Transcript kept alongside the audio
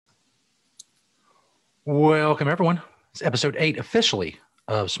Welcome, everyone. It's episode 8 officially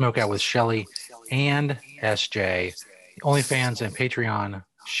of Smokeout with Shelly and SJ, the OnlyFans and Patreon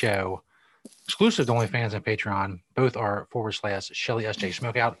show, exclusive to OnlyFans and Patreon. Both are / Shelly SJ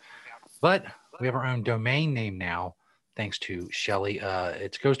Smokeout, but we have our own domain name now, thanks to Shelly.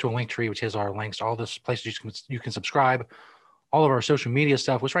 It goes to a link tree, which has our links to all the places you can subscribe, all of our social media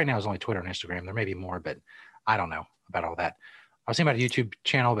stuff, which right now is only Twitter and Instagram. There may be more, but I don't know about all that. I was thinking about a YouTube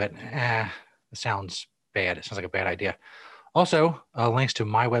channel, but it sounds bad. It sounds like a bad idea. Also, links to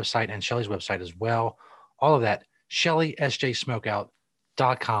my website and Shelly's website as well. All of that,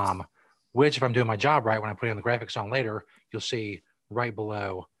 ShellySJSmokeout.com, which, if I'm doing my job right, when I put it on the graphics on later, you'll see right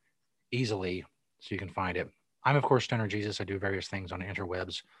below easily so you can find it. I'm, of course, Stoner Jesus. I do various things on the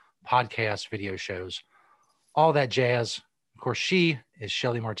interwebs, podcasts, video shows, all that jazz. Of course, she is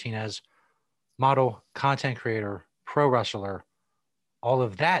Shelly Martinez, model, content creator, pro wrestler, all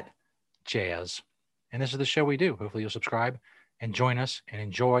of that jazz. And this is the show we do. Hopefully you'll subscribe and join us and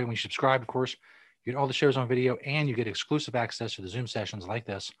enjoy. When you subscribe, of course, you get all the shows on video and you get exclusive access to the Zoom sessions like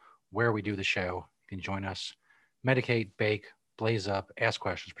this where we do the show. You can join us, medicate, bake, blaze up, ask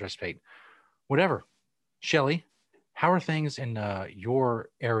questions, participate, whatever. Shelly, how are things in your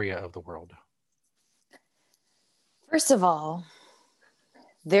area of the world? First of all,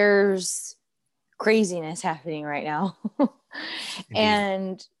 there's craziness happening right now.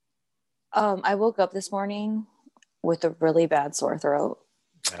 And I woke up this morning with a really bad sore throat.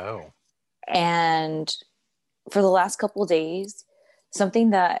 Oh. And for the last couple of days,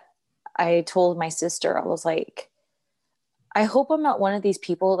 something that I told my sister, I was like, I hope I'm not one of these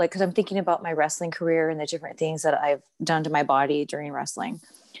people, like, because I'm thinking about my wrestling career and the different things that I've done to my body during wrestling.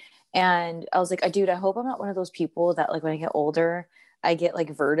 And I was like, dude, I hope I'm not one of those people that, like, when I get older, I get like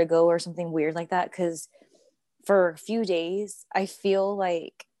vertigo or something weird like that. Because for a few days, I feel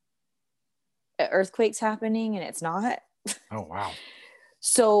like an earthquake's happening and it's not. Oh, wow.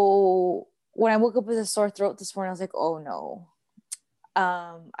 So when I woke up with a sore throat this morning, I was like, oh no.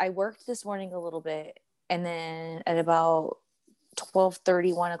 I worked this morning a little bit. And then at about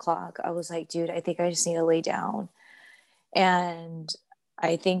 12:30, 1 o'clock, I was like, dude, I think I just need to lay down. And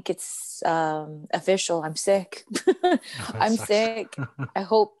I think it's official. I'm sick. I'm sick. I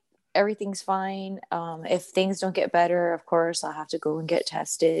hope everything's fine. If things don't get better, of course, I'll have to go and get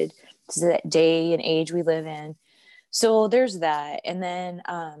tested. It's that day and age we live in. So there's that. And then,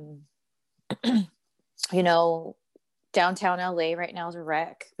 downtown LA right now is a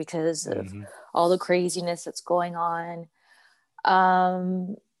wreck because of all the craziness that's going on.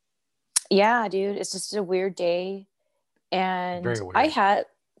 Yeah, dude, it's just a weird day. And Very weird. I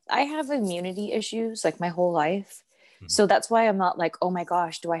have immunity issues like my whole life. So that's why I'm not like, oh my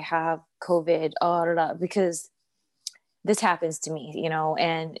gosh, do I have COVID? Oh, because this happens to me,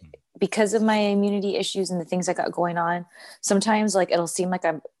 and because of my immunity issues and the things I got going on, sometimes like it'll seem like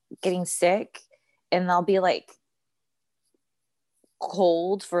I'm getting sick and I'll be like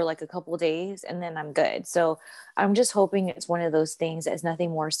cold for like a couple of days and then I'm good. So I'm just hoping it's one of those things that's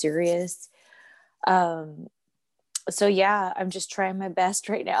nothing more serious. So yeah, I'm just trying my best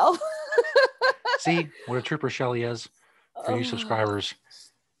right now. See what a trooper Shelly is for you subscribers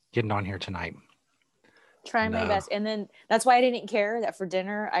getting on here tonight. Trying my best. And then that's why I didn't care that for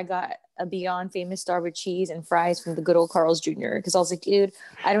dinner I got a Beyond Famous Star with cheese and fries from the good old Carl's Jr. Because I was like, dude,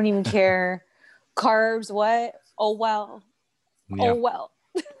 I don't even care. Carbs, what? Oh, well. Yeah. Oh, well.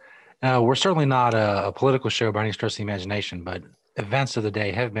 We're certainly not a political show by any stretch of the imagination, but events of the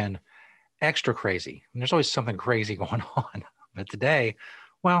day have been extra crazy. And there's always something crazy going on. But today,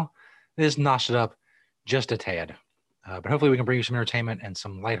 well, this notched it up just a tad. But hopefully we can bring you some entertainment and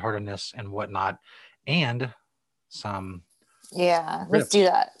some lightheartedness and whatnot. And some rips. Let's do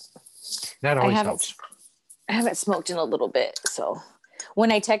that. That always helps. I haven't smoked in a little bit. So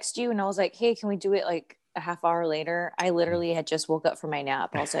when I text you and I was like, hey, can we do it like a half hour later? I literally had just woke up from my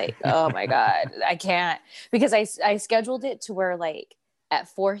nap. I was like, oh my God, I can't. Because I scheduled it to where like at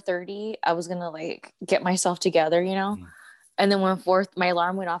 4:30, I was going to like get myself together, And then when my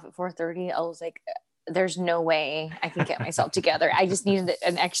alarm went off at 4:30, I was like, there's no way I can get myself together. I just needed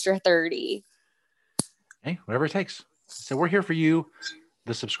an extra 30. Hey, whatever it takes. So we're here for you,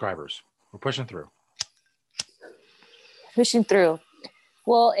 the subscribers. We're pushing through.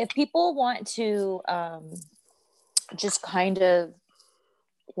 Well, if people want to just kind of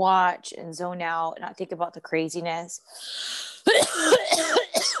watch and zone out and not think about the craziness,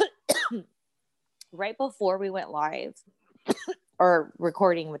 right before we went live or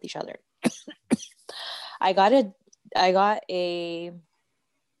recording with each other, I got a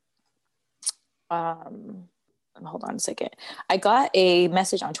hold on a second. I got a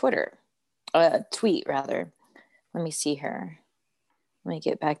message on Twitter tweet rather. Let me see here. Let me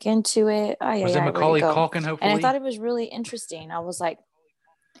get back into it. Was it Macaulay Culkin, hopefully? And I thought it was really interesting. I was like,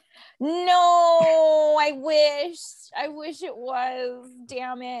 no, I wish it was.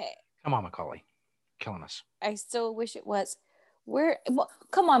 Damn it. Come on, Macaulay. Killing us. I still wish it was.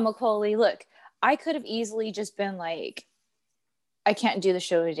 Come on, Macaulay. Look, I could have easily just been like, I can't do the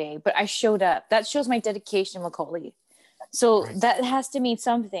show today, but I showed up. That shows my dedication, Macaulay. So that has to mean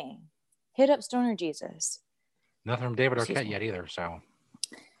something. Hit up Stoner Jesus. Nothing from David Arquette yet either, so.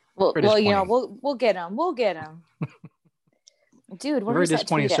 Well, we'll get him. We'll get him. Dude, what very is that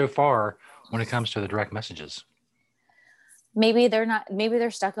disappointing so far when it comes to the direct messages. Maybe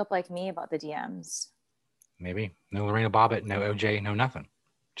they're stuck up like me about the DMs. Maybe. No Lorena Bobbitt, no OJ, no nothing.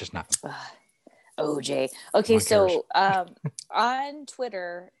 Just nothing. OJ. Okay, so on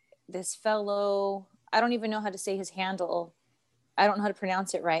Twitter, this fellow, I don't even know how to say his handle. I don't know how to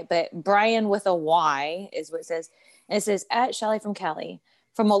pronounce it right, but Brian with a Y is what it says. And it says, at Shelly from Cali,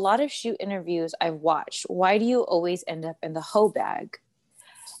 from a lot of shoot interviews I've watched, why do you always end up in the hoe bag?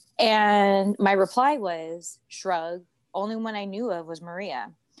 And my reply was, shrug, only one I knew of was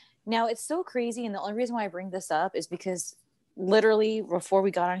Maria. Now, it's so crazy. And the only reason why I bring this up is because literally before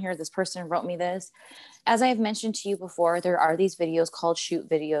we got on here, this person wrote me this. As I've mentioned to you before, there are these videos called shoot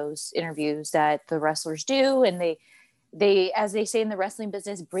videos, interviews that the wrestlers do. And they, as they say in the wrestling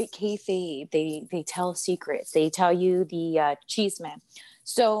business, break kayfabe. They tell secrets. They tell you the cheese man.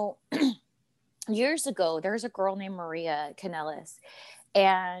 So years ago, there's a girl named Maria Kanellis,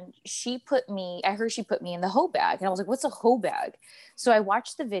 and I heard she put me in the hoe bag. And I was like, what's a hoe bag? So I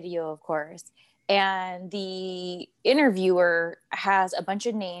watched the video, of course, and the interviewer has a bunch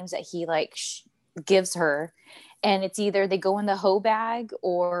of names that he gives her. And it's either they go in the hoe bag,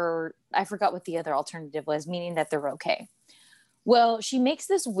 or I forgot what the other alternative was, meaning that they're okay. Well, she makes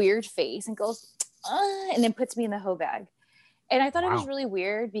this weird face and goes, and then puts me in the hoe bag. And I thought it was really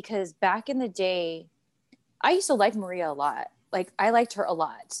weird because back in the day, I used to like Maria a lot. Like, I liked her a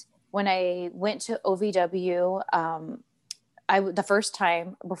lot. When I went to OVW, the first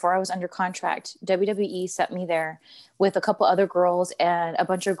time before I was under contract, WWE sent me there with a couple other girls and a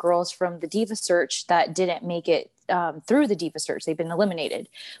bunch of girls from the Diva Search that didn't make it through the Diva Search. They've been eliminated.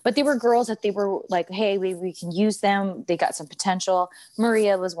 But they were girls that they were like, hey, we can use them. They got some potential.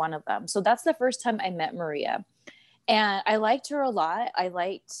 Maria was one of them. So that's the first time I met Maria. And I liked her a lot. I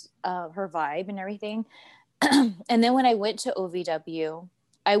liked her vibe and everything. And then when I went to OVW,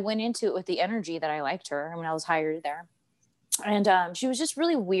 I went into it with the energy that I liked her when I was hired there. And she was just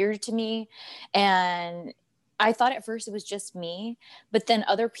really weird to me. And I thought at first it was just me, but then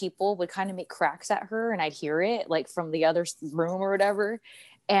other people would kind of make cracks at her and I'd hear it like from the other room or whatever.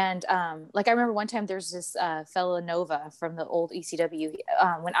 And I remember one time there's this fellow Nova from the old ECW.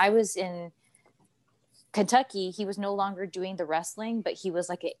 When I was in Kentucky, he was no longer doing the wrestling, but he was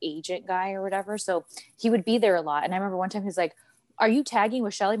like an agent guy or whatever. So he would be there a lot. And I remember one time he's like, are you tagging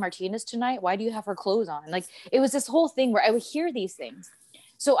with Shelly Martinez tonight? Why do you have her clothes on? Like, it was this whole thing where I would hear these things.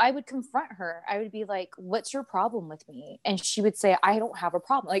 So I would confront her. I would be like, what's your problem with me? And she would say, I don't have a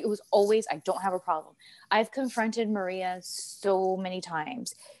problem. Like, it was always, I don't have a problem. I've confronted Maria so many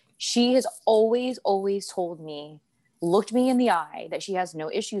times. She has always told me, looked me in the eye, that she has no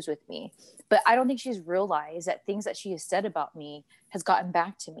issues with me. But I don't think she's realized that things that she has said about me has gotten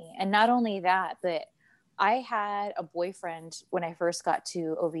back to me. And not only that, but I had a boyfriend when I first got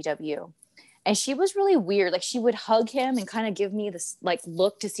to OVW, and she was really weird. Like, she would hug him and kind of give me this like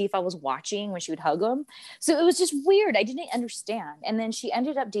look to see if I was watching when she would hug him. So it was just weird. I didn't understand. And then she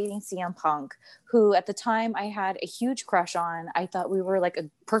ended up dating CM Punk, who at the time I had a huge crush on. I thought we were like a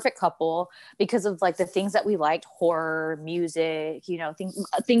perfect couple because of like the things that we liked, horror, music,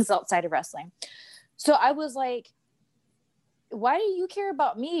 things outside of wrestling. So I was like, why do you care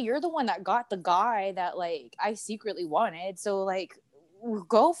about me? You're the one that got the guy that like I secretly wanted. So like,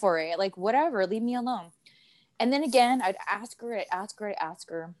 go for it. Like, whatever, leave me alone. And then again, I'd ask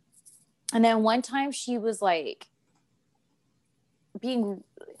her. And then one time she was like being,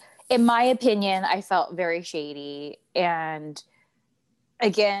 in my opinion, I felt very shady. And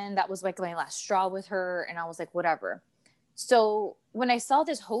again, that was like my last straw with her. And I was like, whatever. So when I saw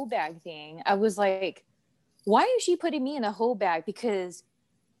this hoe bag thing, I was like, why is she putting me in a hoe bag? Because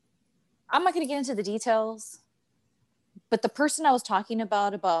I'm not going to get into the details, but the person I was talking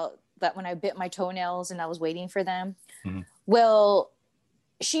about that when I bit my toenails and I was waiting for them, well,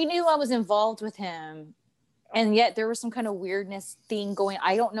 she knew I was involved with him. And yet there was some kind of weirdness thing going.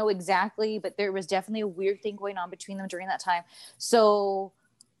 I don't know exactly, but there was definitely a weird thing going on between them during that time. So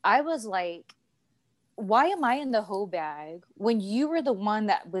I was like, why am I in the hoe bag when you were the one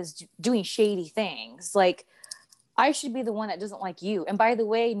that was doing shady things? Like, I should be the one that doesn't like you. And by the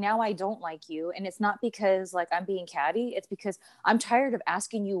way, now I don't like you. And it's not because like I'm being catty. It's because I'm tired of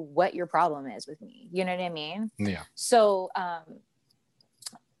asking you what your problem is with me. You know what I mean? Yeah. So,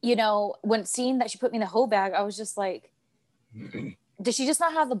 you know, when seeing that she put me in the hoe bag, I was just like, does she just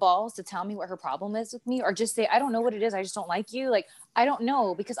not have the balls to tell me what her problem is with me, or just say, I don't know what it is, I just don't like you? Like, I don't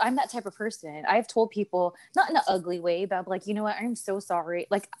know, because I'm that type of person. I've told people, not in an ugly way, but I'm like, you know what, I'm so sorry,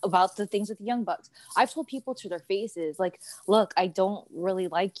 like about the things with the Young Bucks. I've told people to their faces, like, look, I don't really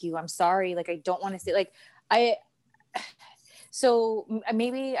like you, I'm sorry, like I don't want to say, like, I so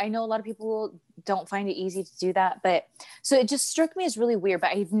maybe I know a lot of people don't find it easy to do that, but so it just struck me as really weird.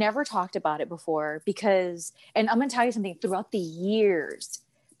 But I've never talked about it before because, and I'm gonna tell you something, throughout the years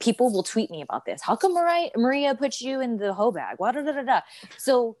people will tweet me about this. How come Maria put you in the hoe bag? Da, da, da, da.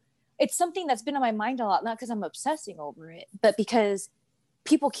 So it's something that's been on my mind a lot, not because I'm obsessing over it, but because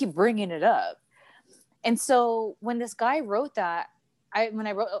people keep bringing it up. And so when this guy wrote that, when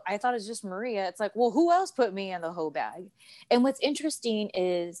I wrote, I thought it was just Maria. It's like, well, who else put me in the hoe bag? And what's interesting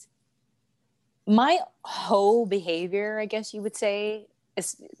is my hoe behavior, I guess you would say,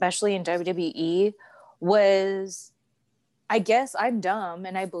 especially in WWE, was, I guess I'm dumb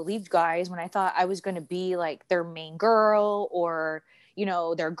and I believed guys when I thought I was going to be like their main girl, or, you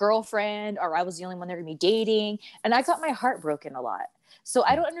know, their girlfriend, or I was the only one they're going to be dating. And I got my heart broken a lot. So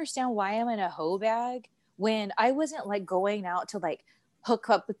I don't understand why I'm in a hoe bag when I wasn't like going out to like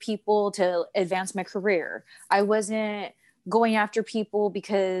hook up with people to advance my career. I wasn't going after people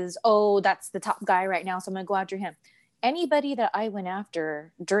because, oh, that's the top guy right now, so I'm going to go after him. Anybody that I went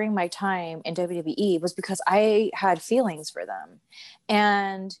after during my time in WWE was because I had feelings for them.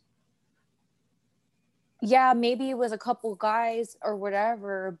 And yeah, maybe it was a couple guys or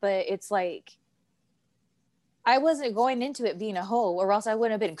whatever, but it's like, I wasn't going into it being a hoe, or else I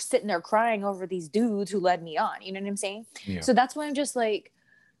wouldn't have been sitting there crying over these dudes who led me on. You know what I'm saying? Yeah. So that's why I'm just like,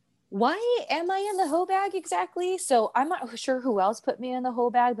 why am I in the hoe bag exactly? So I'm not sure who else put me in the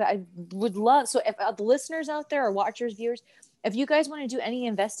hoe bag, but I would love, so if the listeners out there or watchers, viewers, if you guys want to do any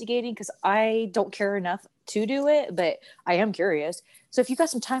investigating, because I don't care enough to do it, but I am curious. So if you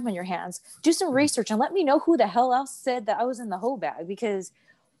got some time on your hands, do some research and let me know who the hell else said that I was in the hoe bag, because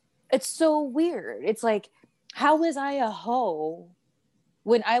it's so weird. It's like, how was I a hoe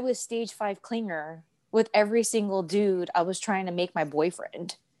when I was stage 5 clinger with every single dude I was trying to make my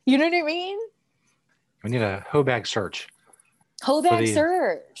boyfriend? You know what I mean? We need a hoe bag search. Hoe bag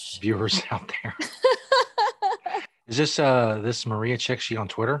search. Viewers out there. Is this Maria chick, she on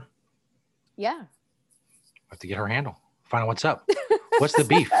Twitter? Yeah. I have to get her handle. Find out what's up. What's the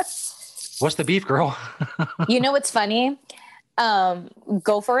beef? What's the beef, girl? You know what's funny?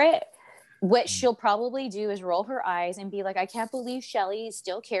 Go for it. What she'll probably do is roll her eyes and be like, I can't believe Shelly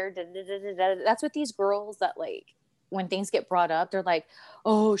still cared. Da, da, da, da, da. That's what these girls that like, when things get brought up, they're like,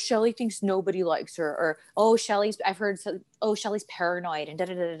 oh, Shelly thinks nobody likes her, or oh, I've heard, oh, Shelly's paranoid, and da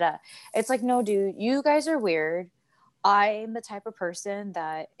da da da. It's like, no, dude, you guys are weird. I'm the type of person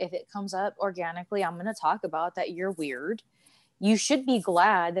that if it comes up organically, I'm going to talk about that. You're weird. You should be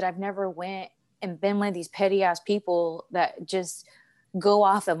glad that I've never went and been one of these petty ass people that just go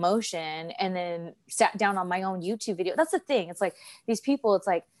off emotion and then sat down on my own YouTube video. That's the thing. It's like these people, it's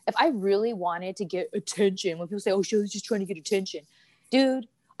like, if I really wanted to get attention, when people say, oh, she was just trying to get attention, dude,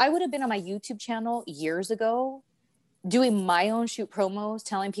 I would have been on my YouTube channel years ago doing my own shoot promos,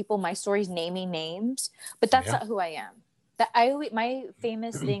 telling people my stories, naming names, but that's not who I am. My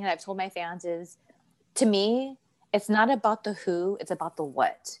famous thing that I've told my fans is, to me, it's not about the who, it's about the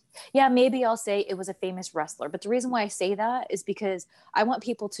what. Yeah, maybe I'll say it was a famous wrestler, but the reason why I say that is because I want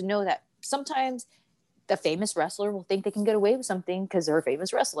people to know that sometimes the famous wrestler will think they can get away with something because they're a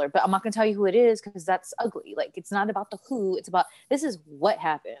famous wrestler, but I'm not going to tell you who it is because that's ugly. Like, it's not about the who, it's about, this is what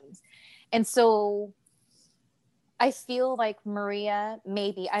happens. And so I feel like Maria,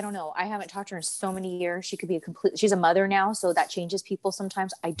 maybe, I don't know, I haven't talked to her in so many years. She could be she's a mother now, so that changes people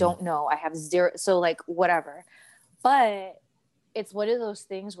sometimes. I don't know. I have zero, so like whatever. But it's one of those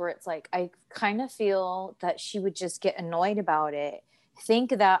things where it's like, I kind of feel that she would just get annoyed about it,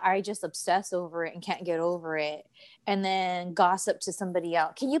 think that I just obsess over it and can't get over it, and then gossip to somebody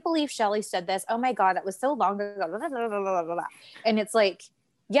else. Can you believe Shelly said this? Oh my God, that was so long ago. And it's like,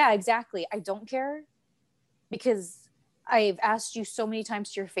 yeah, exactly. I don't care because I've asked you so many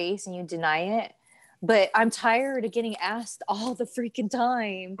times to your face and you deny it. But I'm tired of getting asked all the freaking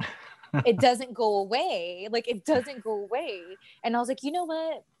time. It doesn't go away. Like, it doesn't go away. And I was like, you know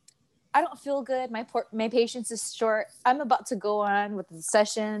what? I don't feel good. My patience is short. I'm about to go on with the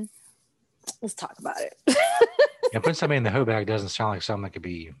session. let's talk about it. And putting somebody in the hoe bag doesn't sound like something that could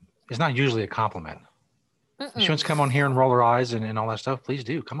be, it's not usually a compliment. If she wants to come on here and roll her eyes and all that stuff, please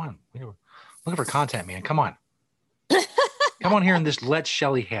do. Come on. We're looking for content, man. Come on. Come on here and just let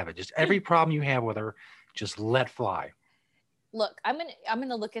Shelly have it. Just every problem you have with her, just let fly. Look, I'm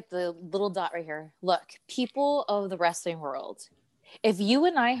gonna look at the little dot right here. Look, people of the wrestling world, if you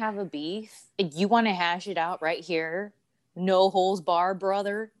and I have a beef and you want to hash it out right here, no holes bar,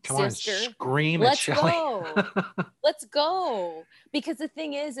 brother, Come sister, on, scream at let's Shelly. go. Let's go. Because the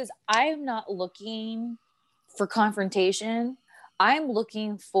thing is I'm not looking for confrontation. I'm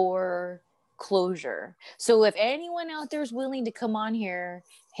looking for closure. So if anyone out there is willing to come on here,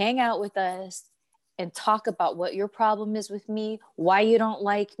 hang out with us, and talk about what your problem is with me, why you don't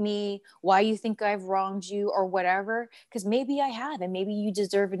like me, why you think I've wronged you or whatever, because maybe I have, and maybe you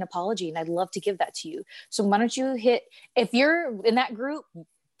deserve an apology, and I'd love to give that to you. So why don't you if you're in that group,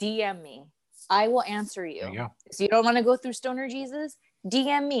 DM me. I will answer you. There you go. So you don't want to go through Stoner Jesus,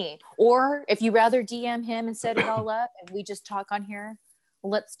 DM me. Or if you rather DM him and set it all up and we just talk on here,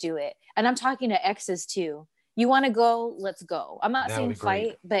 let's do it. And I'm talking to exes too. You want to go, let's go. I'm not saying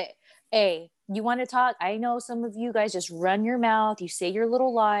fight, but hey, you want to talk? I know some of you guys just run your mouth. You say your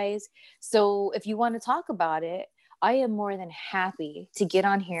little lies. So if you want to talk about it, I am more than happy to get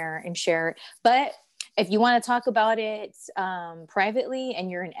on here and share it. But if you want to talk about it privately and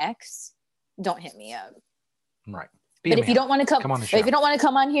you're an ex, don't hit me up. Right. But if you don't want to come on the show, if you don't want to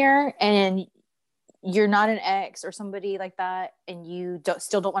come on here and you're not an ex or somebody like that, and you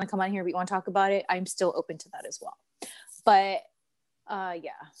still don't want to come on here, but you want to talk about it, I'm still open to that as well. But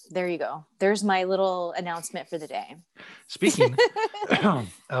yeah, there you go. There's my little announcement for the day. Speaking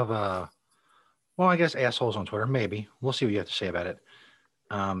of well, I guess assholes on Twitter, maybe. We'll see what you have to say about it.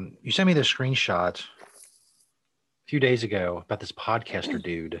 You sent me this screenshot a few days ago about this podcaster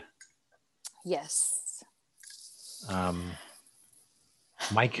dude. Yes.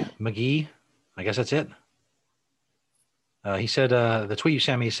 Mike McGee, I guess that's it. He said, the tweet you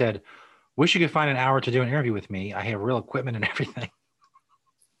sent me said, wish you could find an hour to do an interview with me. I have real equipment and everything.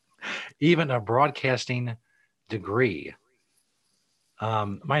 Even a broadcasting degree.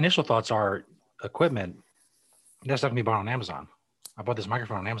 My initial thoughts are equipment. That stuff can be bought on Amazon. I bought this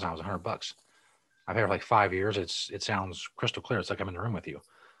microphone on Amazon. It was $100. I've had it for like 5 years. It sounds crystal clear. It's like I'm in the room with you.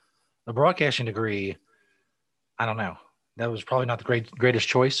 The broadcasting degree, I don't know. That was probably not the greatest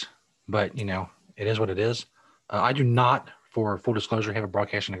choice, but it is what it is. I do not, for full disclosure, have a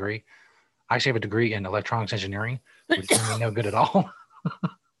broadcasting degree. I actually have a degree in electronics engineering, which is me no good at all.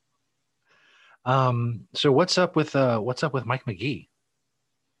 So what's up with Mike McGee?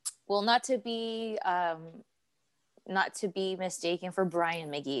 Well, not to be mistaken for Brian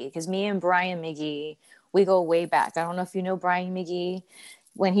McGee, because me and Brian McGee, we go way back. I don't know if you know Brian McGee.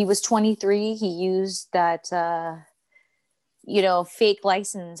 When he was 23, he used that fake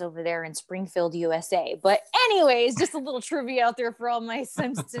license over there in Springfield, USA. But anyways, just a little trivia out there for all my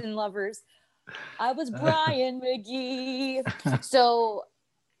Simpson lovers. I was Brian McGee. So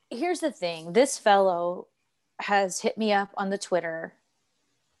here's the thing. This fellow has hit me up on the Twitter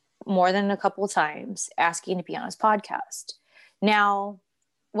more than a couple of times asking to be on his podcast. Now,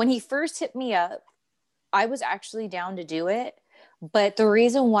 when he first hit me up, I was actually down to do it. But the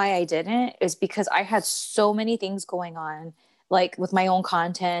reason why I didn't is because I had so many things going on, like with my own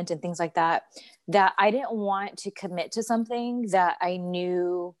content and things like that, that I didn't want to commit to something that I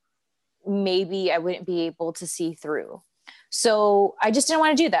knew maybe I wouldn't be able to see through. So I just didn't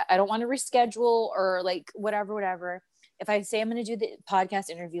want to do that. I don't want to reschedule or like whatever. If I say I'm going to do the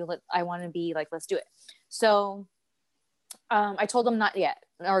podcast interview, I want to be like, let's do it. So I told him not yet,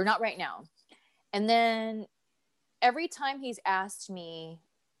 or not right now. And then every time he's asked me,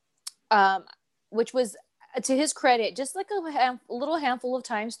 which was to his credit, just like a little handful of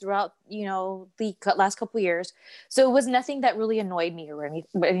times throughout, the last couple of years. So it was nothing that really annoyed me or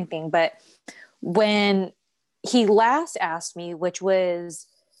anything. But when he last asked me, which was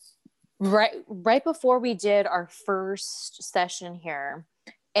right before we did our first session here,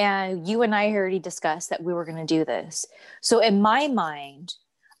 and you and I already discussed that we were going to do this. So in my mind,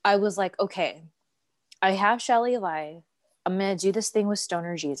 I was like, okay, I have Shelly live. I'm going to do this thing with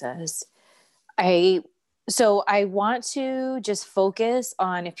Stoner Jesus. So I want to just focus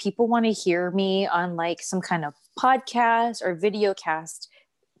on, if people want to hear me on like some kind of podcast or video cast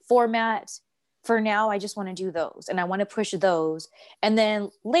format, for now, I just want to do those and I want to push those. And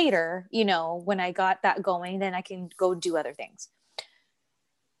then later, when I got that going, then I can go do other things.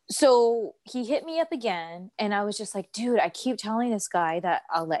 So he hit me up again and I was just like, dude, I keep telling this guy that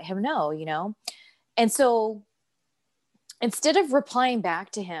I'll let him know, And so instead of replying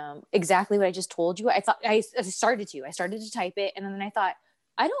back to him exactly what I just told you, I thought I started to type it. And then I thought,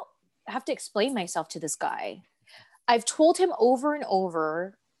 I don't have to explain myself to this guy. I've told him over and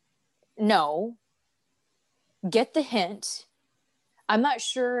over, no, get the hint. I'm not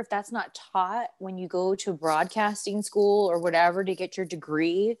sure if that's not taught when you go to broadcasting school or whatever to get your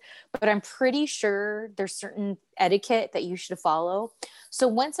degree, but I'm pretty sure there's certain etiquette that you should follow. So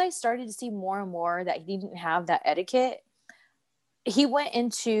once I started to see more and more that he didn't have that etiquette, he went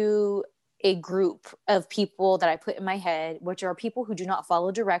into a group of people that I put in my head, which are people who do not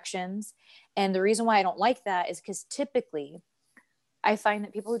follow directions. And the reason why I don't like that is because typically I find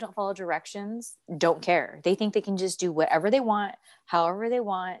that people who don't follow directions don't care. They think they can just do whatever they want, however they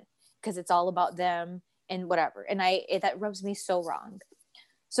want, because it's all about them and whatever. And that rubs me so wrong.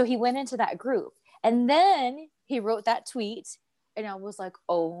 So he went into that group and then he wrote that tweet and I was like,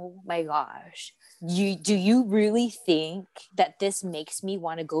 oh my gosh, do you really think that this makes me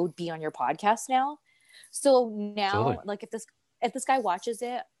want to go be on your podcast now? So now, Absolutely. like if this guy watches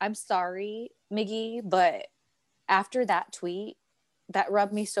it, I'm sorry, Miggy, but after that tweet, that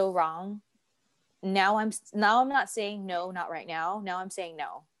rubbed me so wrong. Now I'm not saying no, not right now. Now I'm saying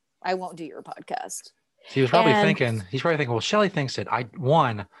no. I won't do your podcast. So he was probably thinking, well, Shelly thinks that I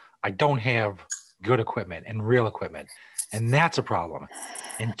don't have good equipment and real equipment. And that's a problem.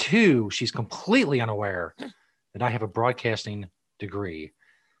 And two, she's completely unaware that I have a broadcasting degree.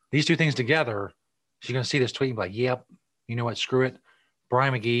 These two things together, she's going to see this tweet and be like, yep, you know what? Screw it.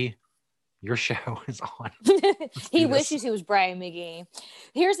 Brian McGee, your show is on. He wishes he was Brian McGee.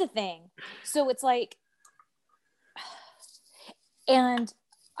 Here's the thing. So it's like, and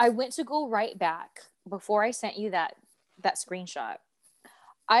I went to go right back before I sent you that screenshot.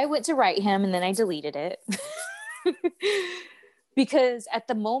 I went to write him and then I deleted it. Because at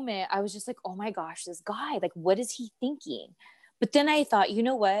the moment I was just like, oh my gosh, this guy, like, what is he thinking? But then I thought, you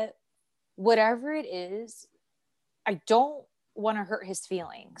know what? Whatever it is, I don't want to hurt his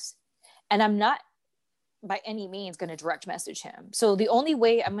feelings. And I'm not by any means going to direct message him. So the only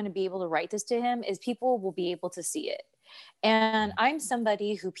way I'm going to be able to write this to him is people will be able to see it. And I'm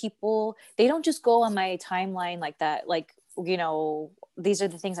somebody who they don't just go on my timeline like that. Like, you know, these are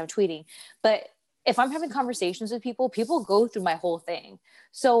the things I'm tweeting. But if I'm having conversations with people go through my whole thing.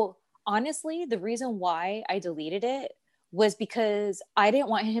 So honestly, the reason why I deleted it was because I didn't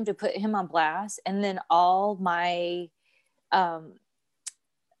want him to put him on blast. And then all my,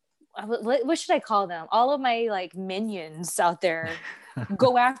 what should I call them? All of my like minions out there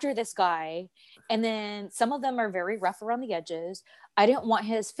go after this guy. And then some of them are very rough around the edges. I didn't want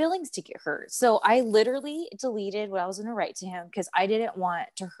his feelings to get hurt. So I literally deleted what I was going to write to him because I didn't want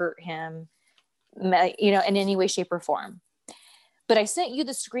to hurt him, you know, in any way, shape, or form. But I sent you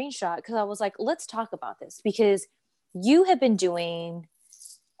the screenshot because I was like, let's talk about this because you have been doing,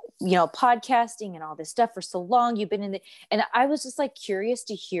 you know, podcasting and all this stuff for so long. You've been and I was just like curious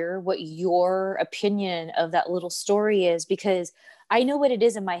to hear what your opinion of that little story is because I know what it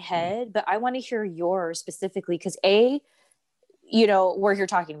is in my head, but I want to hear yours specifically because A, you know, we're here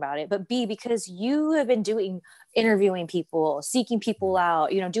talking about it, but B, because you have been interviewing people, seeking people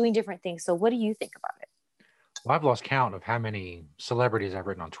out, you know, doing different things. So what do you think about it? Well, I've lost count of how many celebrities I've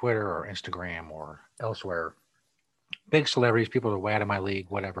written on Twitter or Instagram or elsewhere. Big celebrities, people that are way out of my league,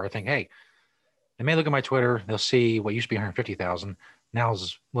 whatever. I think, hey, they may look at my Twitter. They'll see what used to be 150,000. Now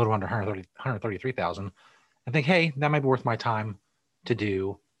is a little under 133,000. I think, hey, that might be worth my time to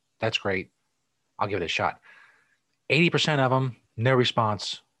do. That's great. I'll give it a shot. 80% of them, no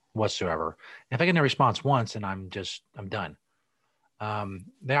response whatsoever. And if I get no response once, then I'm done. I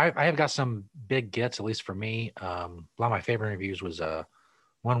have got some big gets, at least for me. A lot of my favorite interviews was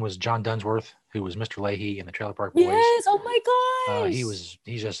one was John Dunsworth, who was Mr. Leahy in the Trailer Park Boys. Yes, oh my gosh.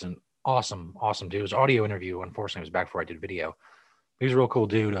 He's just an awesome dude. It was audio interview. Unfortunately, it was back before I did video. He was a real cool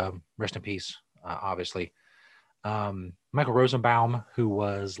dude. Rest in peace, obviously. Michael Rosenbaum, who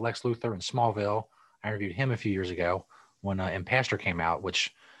was Lex Luthor in Smallville. I interviewed him a few years ago when Impastor came out,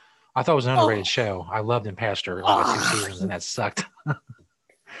 which I thought was an underrated show. I loved Impastor. It was like 2 seasons, and that sucked. It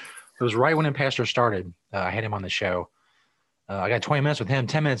was right when Impastor started. I had him on the show. I got 20 minutes with him.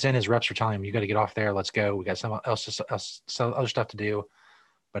 10 minutes in, his reps were telling him, "You got to get off there. Let's go. We got some other stuff to do."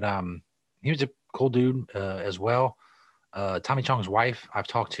 But he was a cool dude as well. Tommy Chong's wife, I've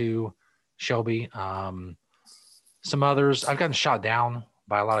talked to. Shelby. Some others. I've gotten shot down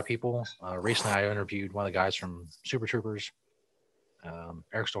by a lot of people. Recently, I interviewed one of the guys from Super Troopers,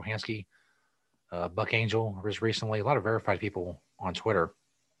 Eric Stolhansky, Buck Angel was recently. A lot of verified people on Twitter.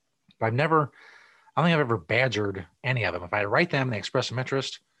 But I don't think I've ever badgered any of them. If I write them and they express some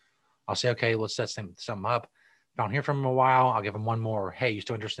interest, I'll say, okay, let's set something up. If I don't hear from him in a while, I'll give him one more, hey, you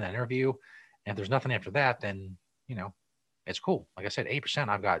still interested in that interview? And if there's nothing after that, then, it's cool. Like I said, 8%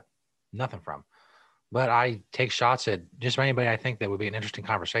 I've got nothing from. But I take shots at just anybody I think that would be an interesting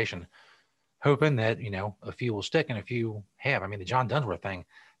conversation, hoping that, a few will stick and a few have. I mean, the John Dunsworth thing,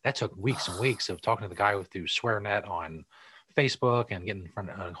 that took weeks and weeks of talking to the guy through SwearNet on Facebook and getting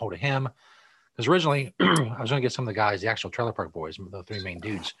in hold of him. Because originally, I was going to get some of the guys, the actual Trailer Park Boys, the three main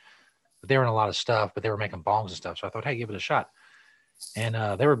dudes, but they were in a lot of stuff, but they were making bongs and stuff. So I thought, hey, give it a shot. And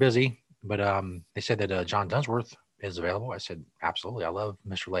they were busy, but they said that John Dunsworth is available. I said, absolutely. I love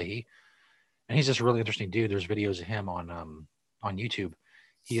Mr. Leahy. And he's just a really interesting dude. There's videos of him on YouTube.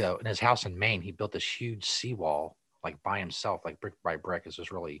 He in his house in Maine, he built this huge seawall like by himself, like brick by brick. It's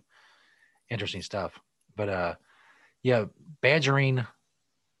just really interesting stuff. But yeah, badgering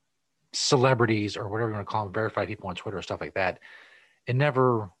celebrities or whatever you want to call them, verified people on Twitter or stuff like that, it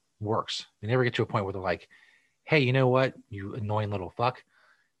never works. They never get to a point where they're like, hey, you know what, you annoying little fuck?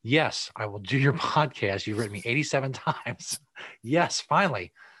 Yes, I will do your podcast. You've written me 87 times. Yes,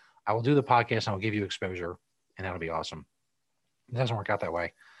 finally. I will do the podcast and I'll give you exposure, and that'll be awesome. It doesn't work out that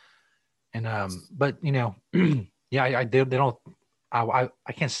way. And but yeah, they don't. I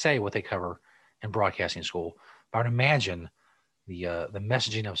can't say what they cover in broadcasting school, but I would imagine the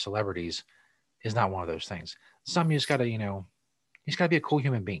messaging of celebrities is not one of those things. Some you just gotta you just gotta be a cool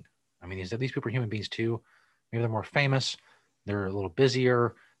human being. I mean, these people are human beings too. Maybe they're more famous, they're a little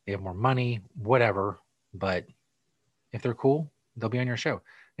busier, they have more money, whatever. But if they're cool, they'll be on your show.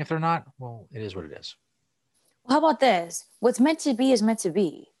 If they're not, well, it is what it is. Well, how about this? What's meant to be is meant to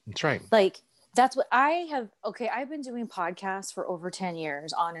be. That's right. Like, that's what I have. Okay, I've been doing podcasts for over 10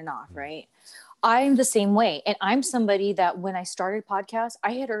 years on and off, right? I'm the same way. And I'm somebody that when I started podcasts,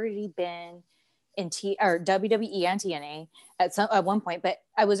 I had already been in WWE and TNA at one point, but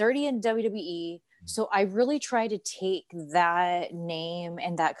I was already in WWE. So I really try to take that name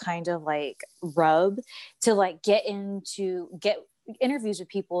and that kind of like rub to like get interviews with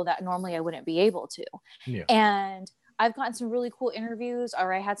people that normally I wouldn't be able to. Yeah. And I've gotten some really cool interviews,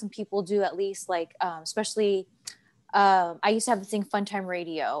 or I had some people do at least like, especially, I used to have this thing, Fun Time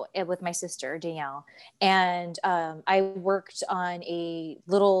Radio, with my sister, Danielle. And I worked on a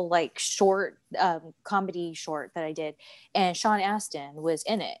little like short comedy short that I did. And Sean Astin was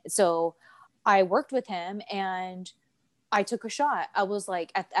in it. So I worked with him and I took a shot. I was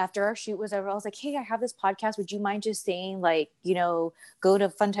like, after our shoot was over, I was like, hey, I have this podcast. Would you mind just saying like, go to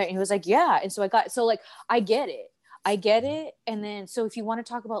Fun Time? And he was like, yeah. And so I get it. And then, so if you want to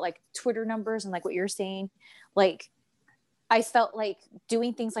talk about like Twitter numbers and like what you're saying, like, I felt like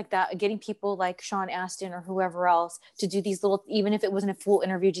doing things like that, getting people like Sean Astin or whoever else to do these little, even if it wasn't a full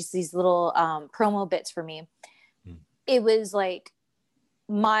interview, just these little promo bits for me. It was like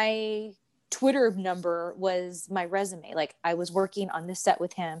my Twitter number was my resume. Like I was working on this set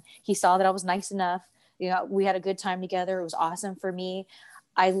with him. He saw that I was nice enough. We had a good time together. It was awesome for me.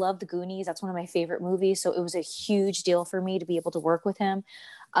 I love the Goonies. That's one of my favorite movies. So it was a huge deal for me to be able to work with him.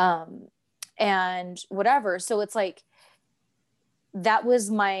 And whatever. So it's like, that was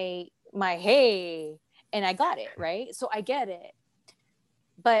my hey, and I got it, right? So I get it.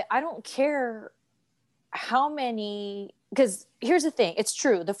 But I don't care how many, because here's the thing, it's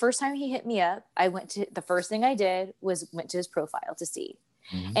true. The first time he hit me up, the first thing I did was went to his profile to see.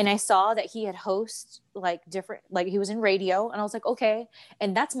 Mm-hmm. And I saw that he had hosts like different, like he was in radio, and I was like, okay.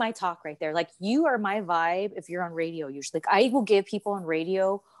 And that's my talk right there. Like, you are my vibe if you're on radio usually. Like, I will give people on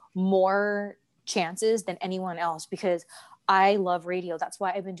radio more chances than anyone else because I love radio. That's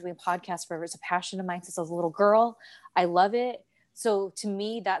why I've been doing podcasts forever. It's a passion of mine since I was a little girl. I love it. So to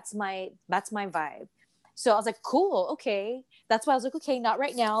me, that's my vibe. So I was like, cool. Okay. That's why I was like, okay, not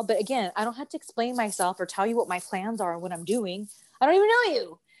right now. But again, I don't have to explain myself or tell you what my plans are and what I'm doing. I don't even know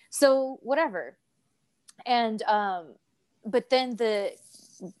you. So whatever. And, but then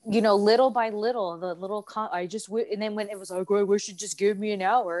little by little, and then when it was like, I wish you'd just give me an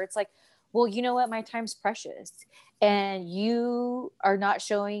hour. It's like, well, you know what? My time's precious. And you are not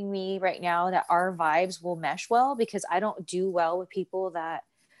showing me right now that our vibes will mesh well, because I don't do well with people that,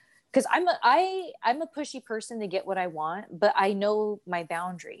 because I'm a pushy person to get what I want, but I know my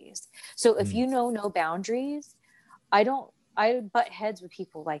boundaries. So if you know no boundaries, I butt heads with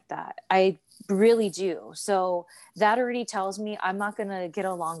people like that. I really do. So that already tells me I'm not going to get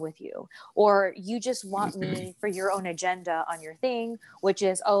along with you, or you just want me for your own agenda on your thing, which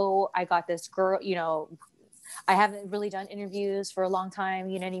is, oh, I got this girl, I haven't really done interviews for a long time.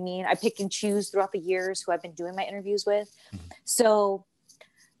 You know what I mean? I pick and choose throughout the years who I've been doing my interviews with. So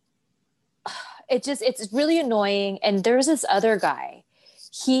it's really annoying. And there's this other guy.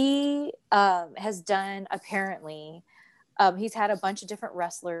 He has done, apparently, he's had a bunch of different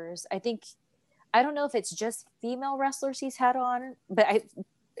wrestlers. I don't know if it's just female wrestlers he's had on, but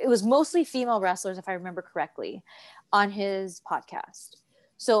it was mostly female wrestlers, if I remember correctly, on his podcast.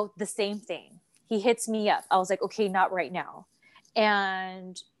 So the same thing. He hits me up. I was like, okay, not right now.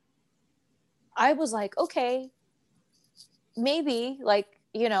 And I was like, okay, maybe, like,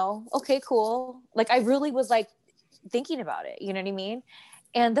 you know, okay, cool. Like, I really was like thinking about it. You know what I mean?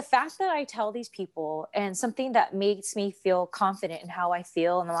 And the fact that I tell these people, and something that makes me feel confident in how I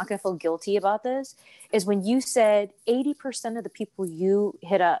feel, and I'm not going to feel guilty about this, is when you said 80% of the people you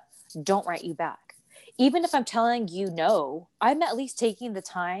hit up don't write you back. Even if I'm telling you no, I'm at least taking the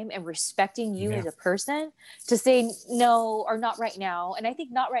time and respecting you as a person to say no, or not right now. And I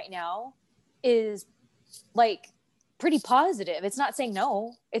think not right now is like pretty positive. It's not saying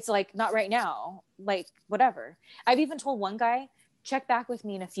no. It's like, not right now, like whatever. I've even told one guy, check back with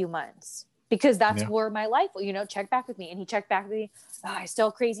me in a few months, because that's where my life, you know, check back with me. And he checked back with me. Oh, I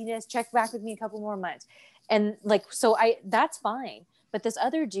still craziness. Check back with me a couple more months. And like, so that's fine. But this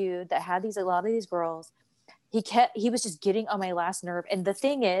other dude that had a lot of these girls, he was just getting on my last nerve. And the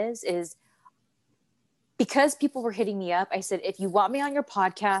thing is because people were hitting me up, I said, if you want me on your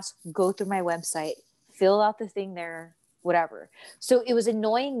podcast, go through my website, fill out the thing there, whatever. So it was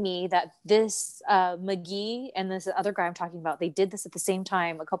annoying me that this McGee and this other guy I'm talking about, they did this at the same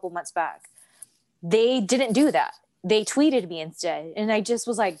time a couple months back. They didn't do that. They tweeted me instead. And I just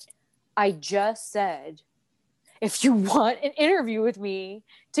was like, I just said, if you want an interview with me,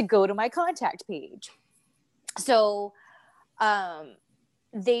 to go to my contact page. So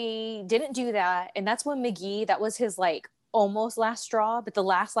they didn't do that. And that's when McGee, that was his like almost last straw, but the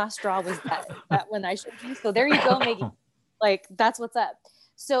last straw was that when I showed you. So there you go, McGee. Like, that's what's up.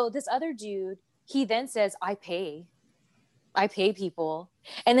 So this other dude, he then says, I pay people.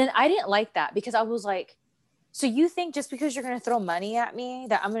 And then I didn't like that, because I was like, so you think just because you're going to throw money at me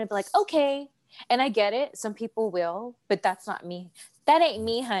that I'm going to be like, okay. And I get it. Some people will, but that's not me. That ain't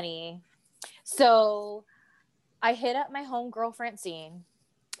me, honey. So I hit up my homegirl, Francine.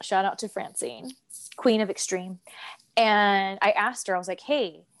 Shout out to Francine, Queen of Extreme. And I asked her, I was like,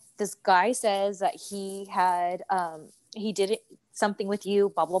 hey, this guy says that he did something with you,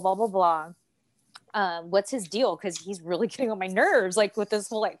 blah, blah, blah, blah, blah. What's his deal? Because he's really getting on my nerves, like with this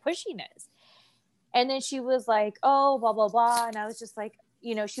whole like pushiness. And then she was like, oh, blah, blah, blah. And I was just like,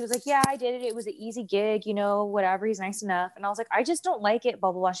 you know, she was like, yeah, I did it. It was an easy gig, you know, whatever. He's nice enough. And I was like, I just don't like it,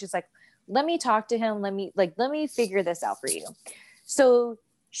 blah, blah, blah. She's like, let me talk to him. Let me figure this out for you. So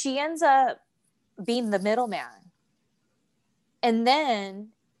she ends up being the middleman. And then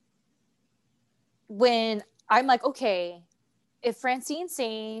when I'm like, okay, if Francine's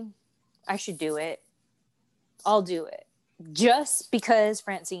saying I should do it, I'll do it. Just because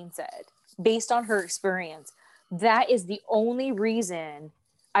Francine said, based on her experience, that is the only reason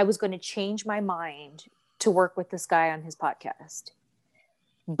I was going to change my mind to work with this guy on his podcast.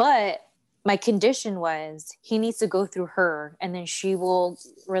 But my condition was he needs to go through her, and then she will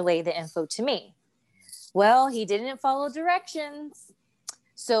relay the info to me. Well, he didn't follow directions.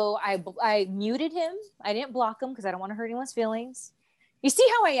 So I muted him. I didn't block him because I don't want to hurt anyone's feelings. You see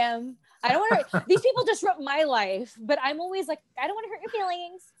how I am? I don't want to. These people disrupt my life, but I'm always like, I don't want to hurt your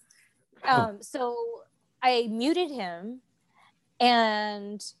feelings. So I muted him,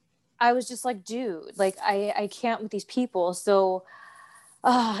 and I was just like, dude, like I can't with these people. So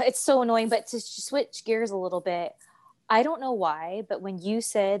it's so annoying. But to switch gears a little bit, I don't know why, but when you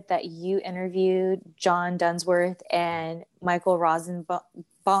said that you interviewed John Dunsworth and Michael Rosenbaum,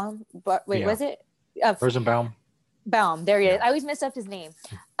 was it? Rosenbaum. There he is. I always mess up his name.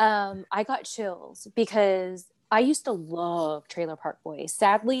 I got chills because I used to love Trailer Park Boys.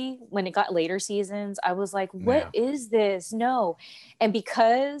 Sadly, when it got later seasons, I was like, what is this? No. And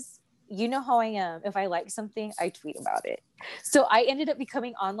because you know how I am, if I like something, I tweet about it. So I ended up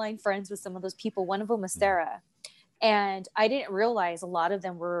becoming online friends with some of those people. One of them was Sarah. And I didn't realize a lot of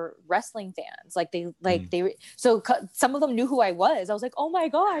them were wrestling fans. So some of them knew who I was. I was like, oh my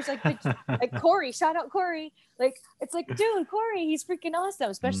gosh, like Corey, shout out Corey. Like, it's like, dude, Corey, he's freaking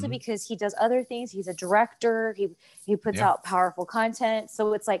awesome, especially because he does other things. He's a director. He puts out powerful content.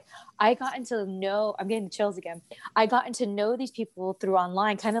 So it's like, I'm getting the chills again. I gotten to know these people through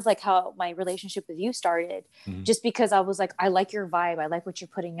online, kind of like how my relationship with you started, just because I was like, I like your vibe. I like what you're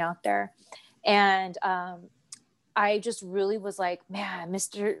putting out there. And, I just really was like, man,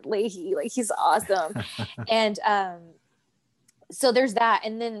 Mr. Leahy, like he's awesome. And so there's that.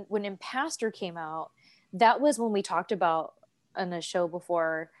 And then when Impastor came out, that was when we talked about on the show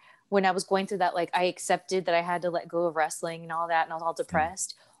before, when I was going through that, like I accepted that I had to let go of wrestling and all that, and I was all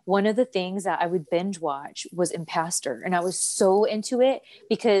depressed. One of the things that I would binge watch was Impastor, and I was so into it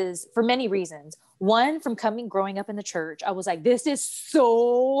because for many reasons. One, from growing up in the church, I was like, this is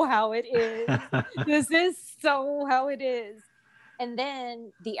so how it is. This is so how it is. And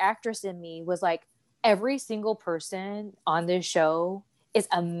then the actress in me was like, every single person on this show is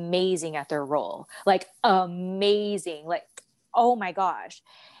amazing at their role. Like amazing. Like, oh my gosh.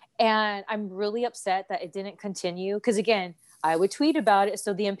 And I'm really upset that it didn't continue. Because again, I would tweet about it.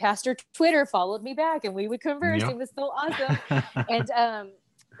 So the Impastor Twitter followed me back and we would converse. Yep. It was so awesome. And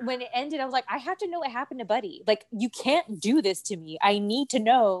when it ended, I was like, I have to know what happened to Buddy. Like, you can't do this to me. I need to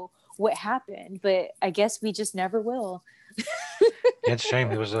know what happened. But I guess we just never will. It's a shame.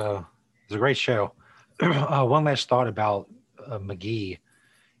 It was a great show. One last thought about McGee.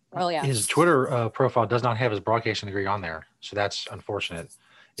 Oh, yeah. His Twitter profile does not have his broadcasting degree on there. So that's unfortunate.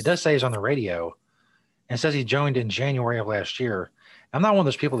 It does say he's on the radio. And it says he joined in January of last year. I'm not one of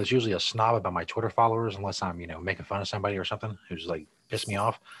those people that's usually a snob about my Twitter followers unless I'm, making fun of somebody or something who's like pissed me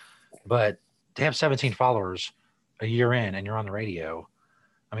off. But to have 17 followers a year in and you're on the radio,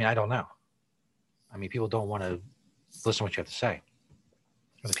 I mean, I don't know. I mean, people don't want to listen to what you have to say.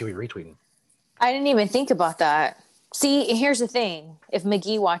 Or the people you're retweeting. I didn't even think about that. See, here's the thing. If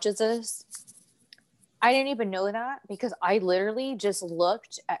McGee watches this, I didn't even know that because I literally just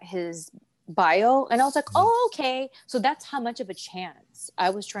looked at his bio and I was like, oh, okay. So that's how much of a chance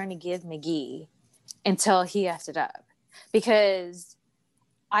I was trying to give McGee until he effed it up. Because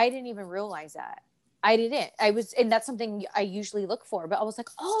I didn't even realize that. I didn't. And that's something I usually look for. But I was like,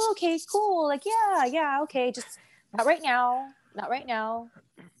 oh, okay, cool. Like, yeah, okay. Just not right now. Not right now.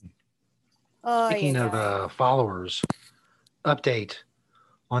 Oh, Speaking of followers, update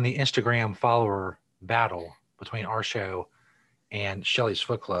on the Instagram follower battle between our show and Shelly's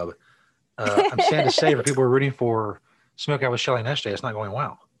Foot Club. I'm sad to say for people who are rooting for Smokeout with Shelly and SJ, it's not going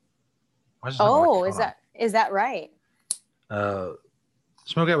well. Is that right?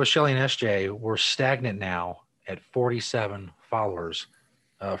 Smokeout with Shelly and SJ, we're stagnant now at 47 followers.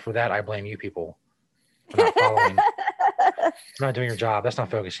 For that, I blame you people for not following. You're not doing your job. That's not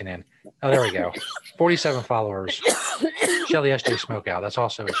focusing in. Oh, there we go. 47 followers. Shelly SJ Smokeout. That's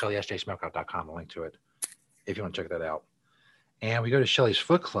also at ShellySJSmokeout.com. A link to it if you want to check that out. And we go to Shelly's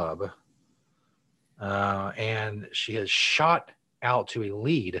Foot Club. And she has shot out to a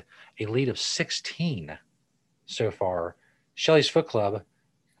lead of 16 so far. Shelly's Foot Club.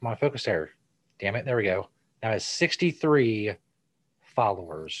 Come on, focus there. Damn it. There we go. Now has 63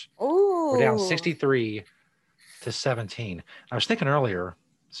 followers. Ooh. We're down 63 to 17. I was thinking earlier,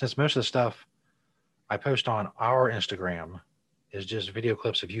 since most of the stuff I post on our Instagram is just video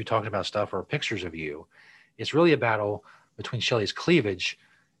clips of you talking about stuff or pictures of you, it's really a battle between Shelly's cleavage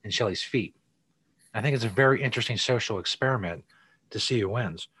and Shelly's feet. I think it's a very interesting social experiment to see who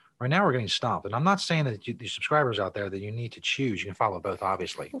wins. Right now, we're getting stomped. And I'm not saying that the subscribers out there that you need to choose. You can follow both,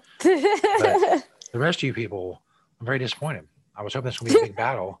 obviously. But the rest of you people, I'm very disappointed. I was hoping this would be a big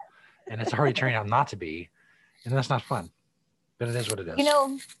battle, and it's already turning out not to be. And that's not fun. But it is what it is.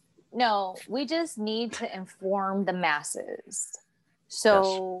 No, we just need to inform the masses.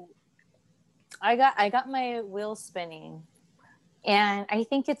 So yes. I got my wheel spinning. And I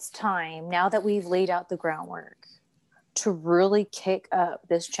think it's time, now that we've laid out the groundwork, to really kick up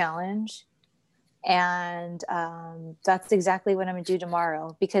this challenge. And that's exactly what I'm going to do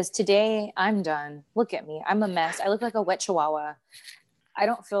tomorrow. Because today, I'm done. Look at me. I'm a mess. I look like a wet chihuahua. I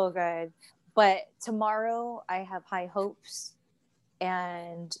don't feel good. But tomorrow, I have high hopes.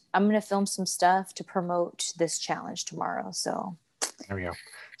 And I'm going to film some stuff to promote this challenge tomorrow. So there we go.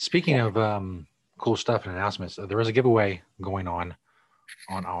 Speaking of cool stuff and announcements, there is a giveaway going on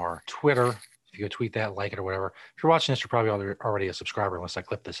our Twitter. If you go tweet that, like it, or whatever. If you're watching this, you're probably already a subscriber unless I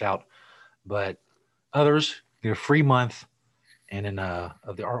clip this out. But others get a free month and in our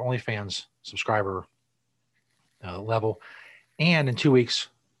OnlyFans subscriber level. And in 2 weeks,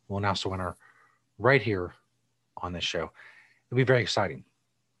 we'll announce the winner right here on this show. It'll be very exciting,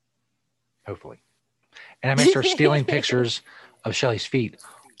 hopefully. And I may start stealing pictures of Shelly's feet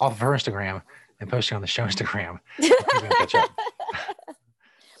off of her Instagram and posting on the show Instagram. Catch up.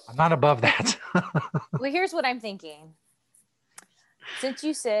 I'm not above that. Well, here's what I'm thinking. Since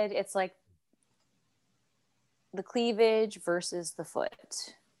you said it's like the cleavage versus the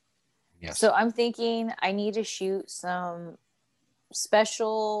foot. Yes. So I'm thinking I need to shoot some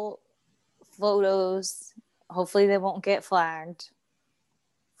special photos. Hopefully they won't get flagged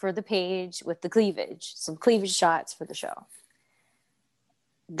for the page with the cleavage. Some cleavage shots for the show.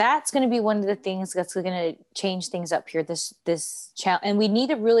 that's going to be one of the things that's going to change things up here. This challenge, and we need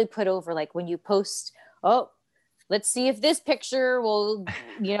to really put over, like, when you post, oh, let's see if this picture will,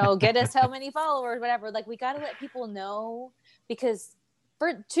 get us how many followers, whatever. Like, we got to let people know, because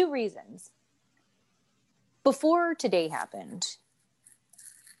for 2 reasons. Before today happened,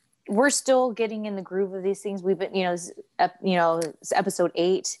 we're still getting in the groove of these things. We've been, it's episode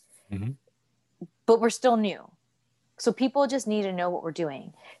 8, but we're still new. So people just need to know what we're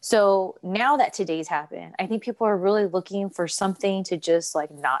doing. So now that today's happened, I think people are really looking for something to just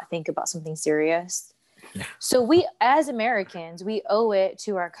like not think about something serious. Yeah. So we, as Americans, we owe it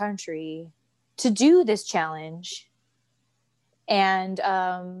to our country to do this challenge and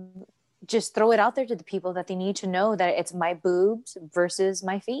just throw it out there to the people that they need to know that it's my boobs versus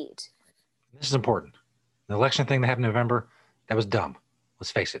my feet. This is important. The election thing that happened in November, that was dumb.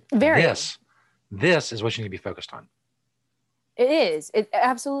 Let's face it. Very. This is what you need to be focused on. It is. It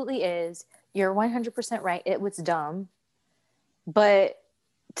absolutely is. You're 100% right. It was dumb. But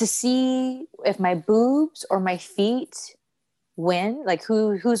to see if my boobs or my feet win, like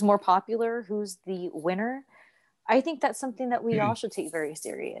who's more popular, who's the winner, I think that's something that we all should take very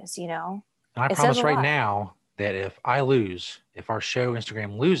serious, And I promise right now that if I lose, if our show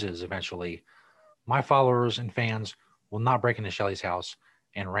Instagram loses eventually, my followers and fans will not break into Shelly's house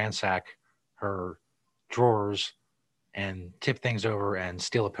and ransack her drawers and tip things over and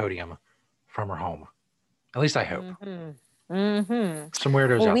steal a podium from her home. At least I hope. Some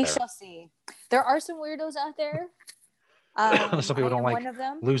weirdos out there. We shall see. There are some weirdos out there. Some people don't like one of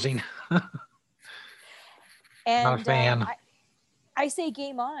them. Losing. And not a fan. I say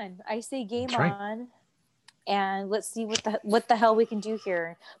game on. That's on. Right. And let's see what the hell we can do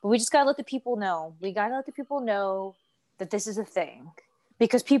here. But we just gotta let the people know. We gotta let the people know that this is a thing.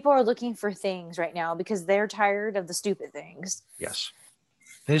 Because people are looking for things right now because they're tired of the stupid things. Yes.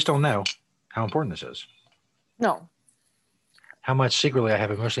 They just don't know how important this is. No. How much secretly I have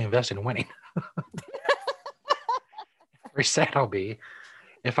emotionally invested in winning. Very sad I'll be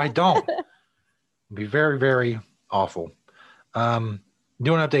if I don't. It'll be very, very awful. Doing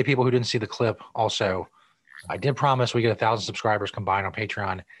an update, people who didn't see the clip also. I did promise we get 1,000 subscribers combined on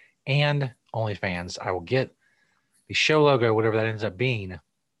Patreon and OnlyFans. I will get the show logo, whatever that ends up being,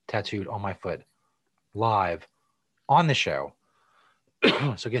 tattooed on my foot live on the show.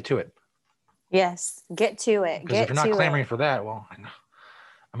 So get to it. Yes, get to it. Because if you're not clamoring for that, well, I don't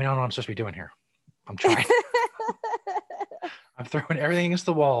know what I'm supposed to be doing here. I'm trying. I'm throwing everything against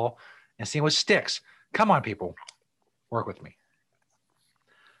the wall and seeing what sticks. Come on, people. Work with me.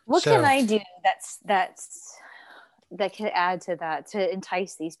 What can I do that could add to that, to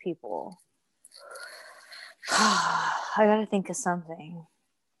entice these people? I gotta think of something.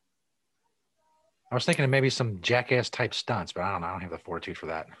 I was thinking of maybe some jackass type stunts, but I don't know. I don't have the fortitude for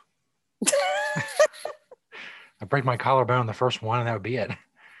that. I break my collarbone the first one, and that would be it.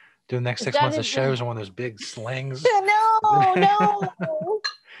 Do the next 6 months of shows on one of those big slings. No.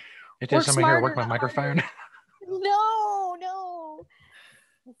 If there's somebody here to work my microphone. No.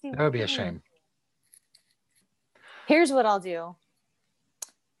 That would be a shame. Here's what I'll do.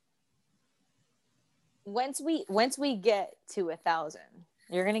 Once we get to 1,000,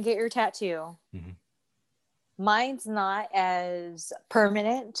 you're gonna get your tattoo. Mm-hmm. Mine's not as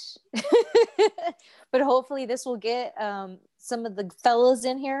permanent, but hopefully this will get some of the fellas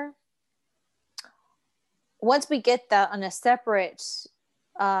in here. Once we get that on a separate,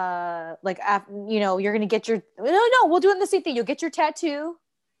 you're gonna get your we'll do it in the same thing. You'll get your tattoo,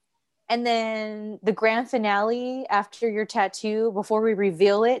 and then the grand finale after your tattoo, before we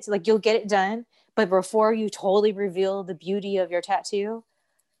reveal it, like you'll get it done. But before you totally reveal the beauty of your tattoo,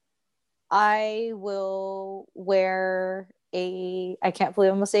 I will wear I can't believe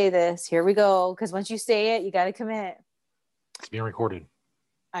I'm going to say this. Here we go. Because once you say it, you got to commit. It's being recorded.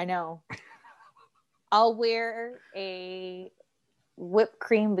 I know. I'll wear a whipped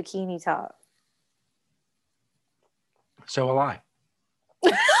cream bikini top. So will I.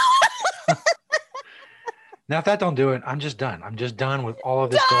 Now, if that don't do it, I'm just done. I'm just done with all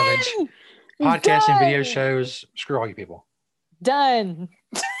of this garbage. Podcasting, video shows. Screw all you people. Done.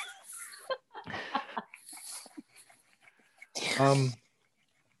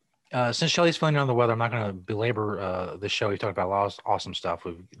 Since Shelly's feeling under the weather, I'm not going to belabor the show. We've talked about a lot of awesome stuff.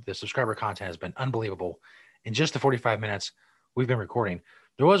 The subscriber content has been unbelievable. In just the 45 minutes we've been recording,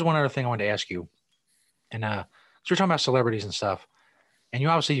 there was one other thing I wanted to ask you. And so we're talking about celebrities and stuff. And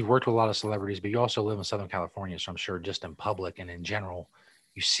you've worked with a lot of celebrities, but you also live in Southern California. So I'm sure just in public and in general,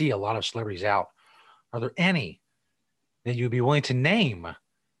 you see a lot of celebrities out. Are there any that you'd be willing to name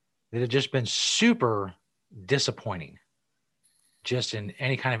that have just been super disappointing? just in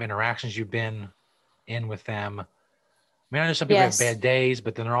any kind of interactions you've been in with them. I mean, I know some people have Yes, bad days,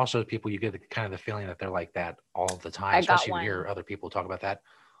 but then there are also people you get kind of the feeling that they're like that all the time, I got especially if you hear one. other people talk about that.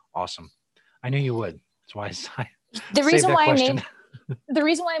 Awesome. I knew you would. That's why I The saved reason that why I'm question. name the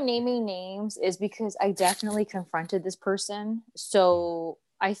reason why I'm naming names is because I definitely confronted this person. So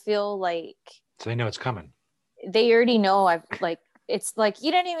I feel like So they know it's coming. they already know I've like it's like,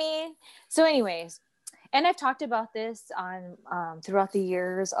 you know what I mean? So anyways, and I've talked about this on throughout the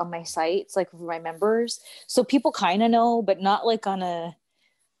years on my sites, like with my members. So people kind of know, but not like on a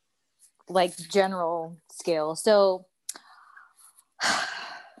like general scale. So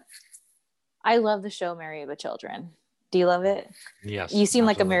I love the show Married with Children. Do you love it? Yes, You seem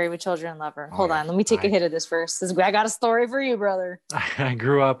like a absolutely. Married with Children lover. Oh Hold yeah. on, let me take a hit of this first. I got a story for you, brother. I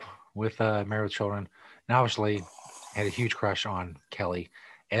grew up with Married with Children, and obviously had a huge crush on Kelly,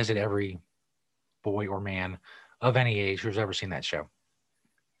 as did every boy or man of any age who's ever seen that show.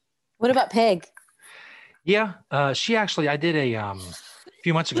 What about Peg? Yeah, she actually. I did a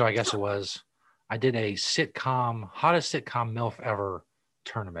few months ago, I guess it was. I did a sitcom, hottest sitcom MILF ever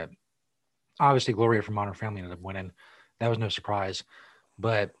tournament. Obviously, Gloria from Modern Family ended up winning. That was no surprise.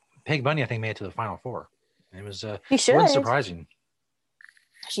 But Peg Bunny, I think, made it to the final four. It was She it wasn't should. surprising.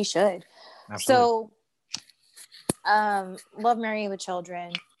 She should. Absolutely. So, love Married with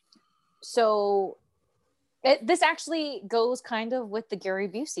Children. So this actually goes kind of with the Gary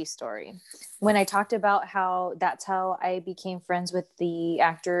Busey story. When I talked about how that's how I became friends with the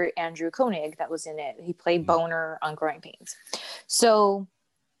actor Andrew Koenig that was in it. He played Boner on Growing Pains. So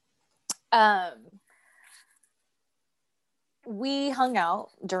um, we hung out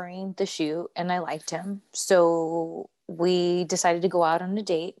during the shoot and I liked him. So we decided to go out on a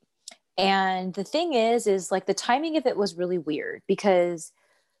date. And the thing is like the timing of it was really weird because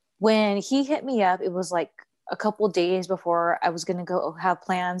when he hit me up, it was like a couple days before I was going to go have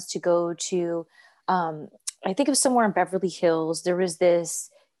plans to go to, I think it was somewhere in Beverly Hills. There was this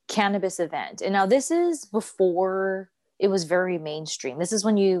cannabis event. And now this is before it was very mainstream. This is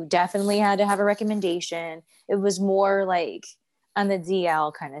when you definitely had to have a recommendation. It was more like on the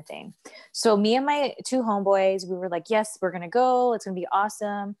DL kind of thing. So me and my two homeboys, we were like, yes, we're going to go. It's going to be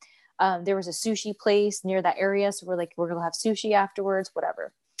awesome. There was a sushi place near that area. So we're like, we're going to have sushi afterwards,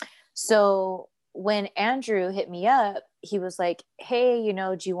 whatever. So when Andrew hit me up, he was like, hey,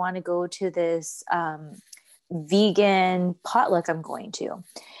 do you want to go to this vegan potluck I'm going to?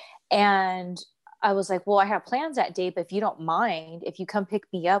 And I was like, well, I have plans that day, but if you don't mind, if you come pick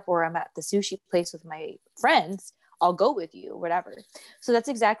me up or I'm at the sushi place with my friends, I'll go with you, whatever. So that's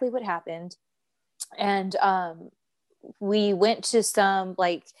exactly what happened. And we went to some,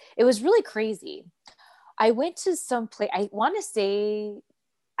 like, it was really crazy. I went to some place, I want to say,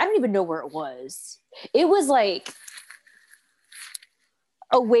 I don't even know where it was. It was like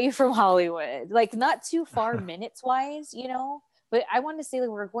away from Hollywood, like not too far minutes wise, but I want to say like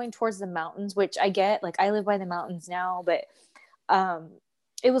we're going towards the mountains, which I get, like I live by the mountains now, but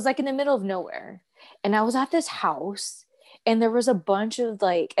it was like in the middle of nowhere. And I was at this house and there was a bunch of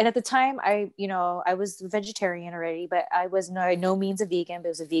like, and at the time I was vegetarian already, but I was no means a vegan, but it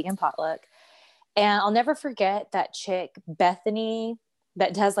was a vegan potluck. And I'll never forget that chick, Bethany,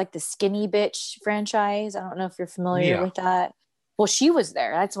 that has like the Skinny Bitch franchise. I don't know if you're familiar Yeah. with that. Well, she was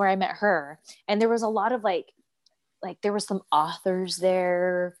there. That's where I met her. And there was a lot of like there were some authors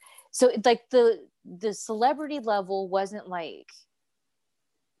there. So like the celebrity level wasn't like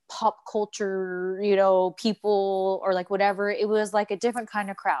pop culture, people or like whatever. It was like a different kind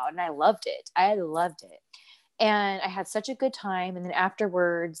of crowd. And I loved it. I loved it. And I had such a good time. And then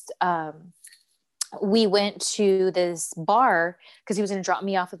afterwards, we went to this bar because he was going to drop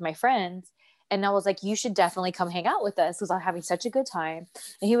me off with my friends. And I was like, you should definitely come hang out with us because I'm having such a good time.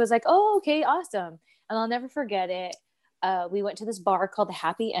 And he was like, oh, okay, awesome. And I'll never forget it. We went to this bar called The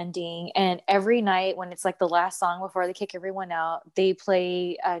Happy Ending. And every night when it's like the last song before they kick everyone out, they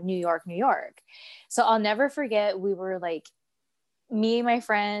play New York, New York. So I'll never forget, we were like, me, my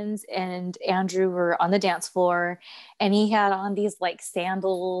friends, and Andrew were on the dance floor, and he had on these like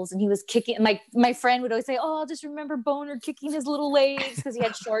sandals, and he was kicking. My friend would always say, "Oh, I'll just remember Boner kicking his little legs because he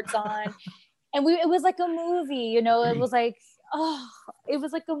had shorts on," and it was like a movie, It was like, oh, it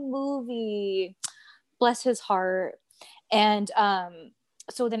was like a movie. Bless his heart. And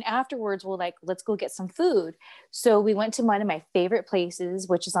so then afterwards, we're like, let's go get some food. So we went to one of my favorite places,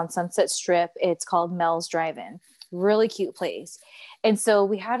 which is on Sunset Strip. It's called Mel's Drive-In. Really cute place. And so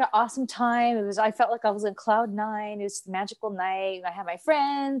we had an awesome time. I felt like I was in cloud nine. It was a magical night. I had my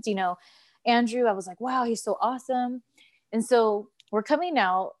friends, Andrew, I was like, wow, he's so awesome. And so we're coming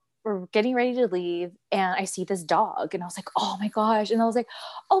out we're getting ready to leave, and I see this dog, and I was like, oh my gosh. And I was like,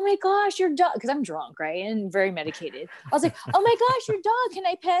 oh my gosh, your dog, because I'm drunk, right? And very medicated. I was like, oh my gosh, your dog, can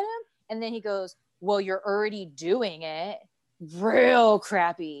I pet him? And then he goes, well, you're already doing it. Real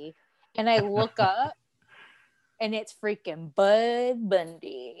crappy. And I look up, and it's freaking Bud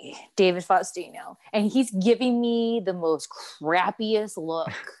Bundy, David Faustino. And he's giving me the most crappiest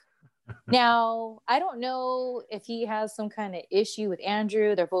look. Now, I don't know if he has some kind of issue with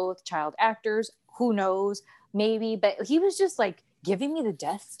Andrew. They're both child actors. Who knows? Maybe. But he was just like giving me the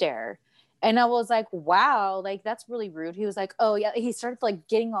death stare. And I was like, wow, like that's really rude. He was like, oh yeah. He started like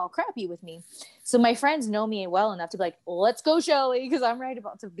getting all crappy with me. So my friends know me well enough to be like, let's go, Shelly, because I'm right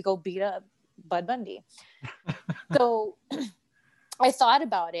about to go beat up Bud Bundy. So I thought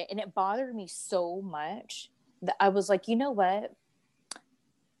about it, and it bothered me so much that I was like, you know what?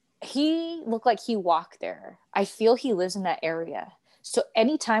 He looked like he walked there. I feel he lives in that area. So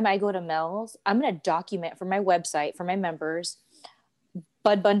anytime I go to Mel's, I'm going to document for my website, for my members,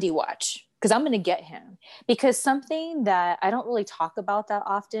 Bud Bundy watch, because I'm going to get him. Because something that I don't really talk about that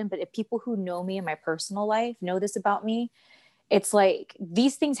often, but if people who know me in my personal life know this about me, it's like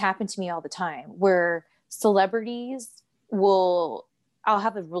these things happen to me all the time where celebrities I'll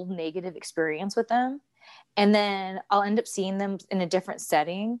have a real negative experience with them. And then I'll end up seeing them in a different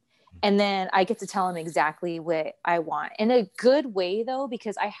setting. And then I get to tell them exactly what I want in a good way, though,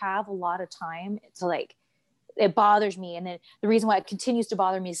 because I have a lot of time to like, it bothers me. And then the reason why it continues to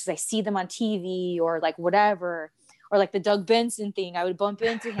bother me is because I see them on TV or like whatever, or like the Doug Benson thing, I would bump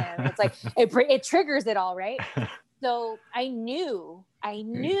into him. It's like, it triggers it all, right? So I knew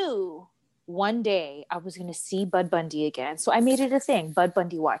one day I was going to see Bud Bundy again. So I made it a thing, Bud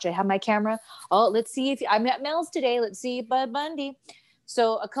Bundy watch. I have my camera. Oh, let's see if I'm at Mel's today. Let's see Bud Bundy.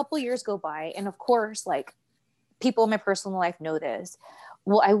 So a couple years go by. And of course, like people in my personal life know this.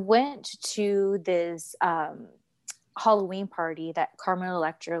 Well, I went to this Halloween party that Carmen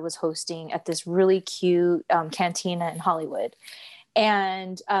Electra was hosting at this really cute cantina in Hollywood.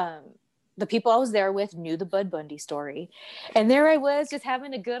 And the people I was there with knew the Bud Bundy story. And there I was just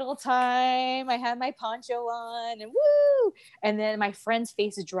having a good old time. I had my poncho on and woo. And then my friend's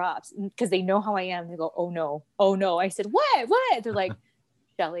face drops because they know how I am. They go, oh no, oh no. I said, what? They're like,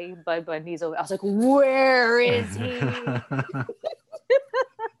 Shelly, Bud Bundy's over. I was like, where is he?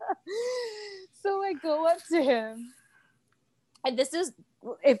 So I go up to him. And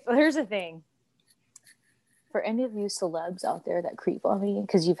here's the thing. For any of you celebs out there that creep on me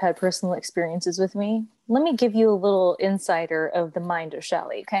because you've had personal experiences with me, let me give you a little insider of the mind of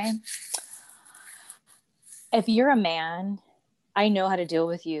Shelly, okay? If you're a man, I know how to deal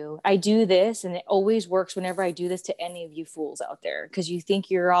with you. I do this, and it always works whenever I do this to any of you fools out there because you think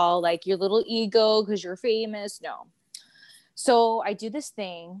you're all like your little ego because you're famous. No. So I do this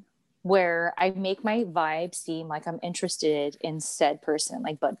thing where I make my vibe seem like I'm interested in said person,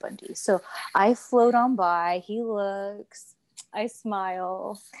 like Bud Bundy. So I float on by, he looks, I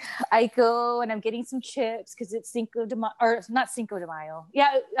smile, I go and I'm getting some chips because it's Cinco de Mayo, or not Cinco de Mayo.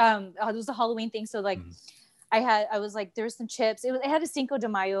 Yeah, it was a Halloween thing. So like I was like, there's some chips. It had a Cinco de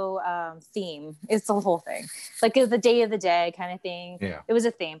Mayo theme. It's the whole thing. Like it was the Day of the Dead kind of thing. Yeah. It was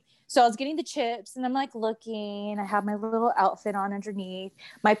a theme. So I was getting the chips and I'm like looking, I have my little outfit on underneath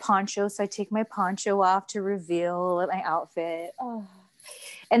my poncho. So I take my poncho off to reveal my outfit. Oh.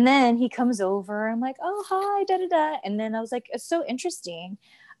 And then he comes over. I'm like, oh, hi, da, da, da. And then I was like, it's so interesting.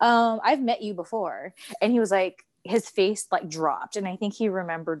 I've met you before. And he was like, his face like dropped. And I think he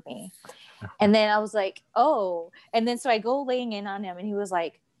remembered me. And then I was like, oh. And then so I go laying in on him and he was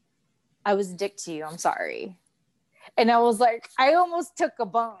like, I was a dick to you. I'm sorry. And I was like, I almost took a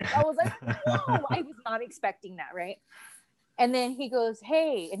bump. I was like, whoa, I was not expecting that, right? And then he goes,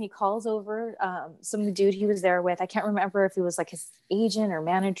 hey, and he calls over some dude he was there with. I can't remember if he was like his agent or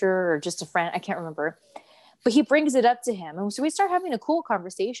manager or just a friend. I can't remember. But he brings it up to him. And so we start having a cool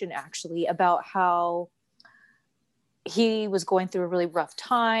conversation, actually, about how he was going through a really rough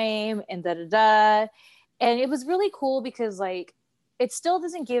time and da-da-da. And it was really cool because, like, it still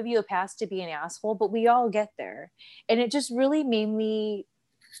doesn't give you a pass to be an asshole, but we all get there. And it just really made me,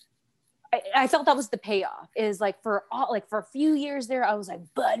 I felt that was the payoff is like for a few years there, I was like,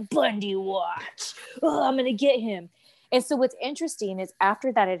 Bud Bundy watch. Oh, I'm going to get him. And so what's interesting is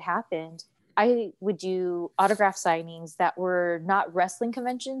after that had happened, I would do autograph signings that were not wrestling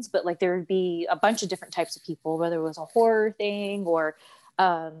conventions, but like there would be a bunch of different types of people, whether it was a horror thing or,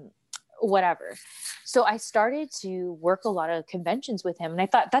 whatever. So I started to work a lot of conventions with him. And I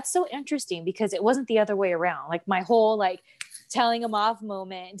thought that's so interesting because it wasn't the other way around. Like my whole like telling him off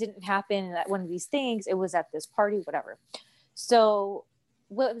moment didn't happen at one of these things. It was at this party, whatever. So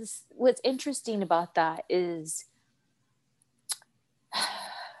what's interesting about that is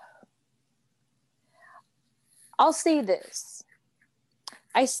I'll say this.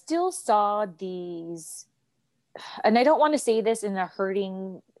 I still saw these, and I don't want to say this in a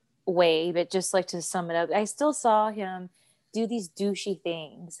hurting way, but just like to sum it up, I still saw him do these douchey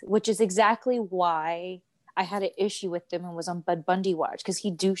things, which is exactly why I had an issue with him and was on Bud Bundy watch, because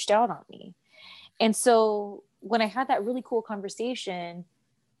he douched out on me. And so when I had that really cool conversation,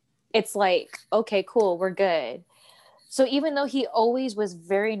 it's like, okay, cool, we're good. So even though he always was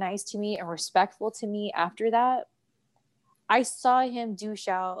very nice to me and respectful to me after that, I saw him douche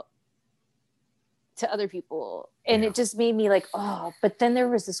out to other people. And it just made me like, oh, but then there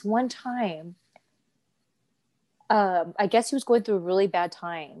was this one time, I guess he was going through a really bad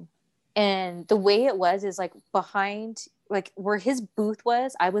time. And the way it was is like behind, like where his booth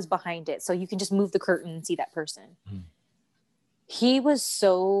was, I was behind it. So you can just move the curtain and see that person. Mm. He was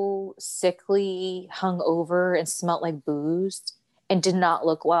so sickly, hungover, and smelled like booze and did not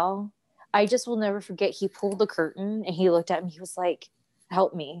look well. I just will never forget. He pulled the curtain and he looked at me. He was like,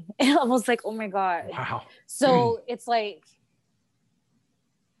 help me. And I was like, oh my God. Wow. So it's like,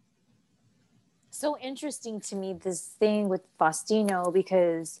 so interesting to me, this thing with Faustino,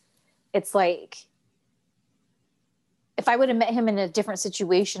 because it's like, if I would have met him in a different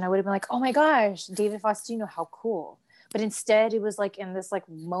situation, I would have been like, oh my gosh, David Faustino, how cool. But instead it was like in this like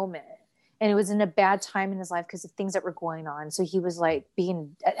moment, and it was in a bad time in his life because of things that were going on. So he was like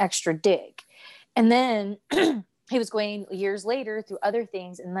being an extra dick. And then he was going years later through other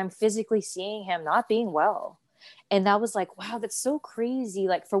things, and I'm physically seeing him not being well. And that was like, wow, that's so crazy.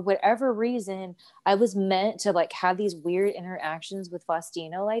 Like for whatever reason, I was meant to like have these weird interactions with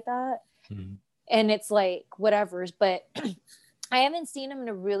Faustino like that. Mm-hmm. And it's like, whatever. But I haven't seen him in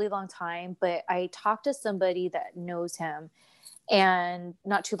a really long time, but I talked to somebody that knows him and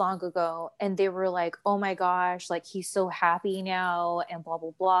not too long ago, and they were like, oh my gosh, like he's so happy now and blah,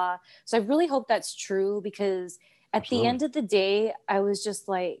 blah, blah. So I really hope that's true, because at the end of the day, I was just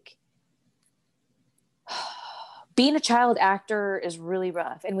like, being a child actor is really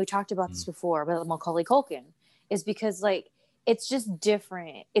rough. And we talked about this before, about Macaulay Culkin, is because like, it's just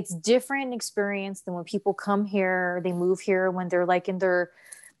different. It's different experience than when people come here, they move here when they're like in their,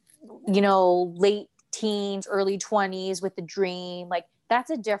 you know, late teens, early 20s with the dream. Like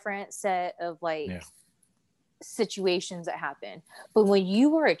that's a different set of like situations that happen. But when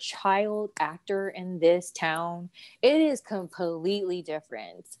you are a child actor in this town, it is completely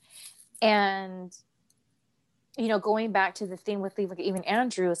different. And, you know, going back to the thing with like even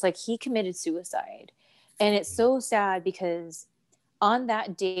Andrew, it's like he committed suicide. And it's so sad because on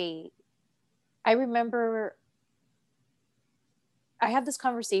that date, I remember I had this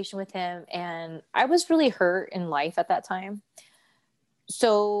conversation with him, and I was really hurt in life at that time.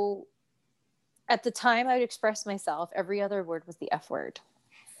 So at the time I would express myself, every other word was the F word.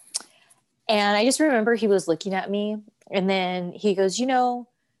 And I just remember he was looking at me, and then he goes, you know,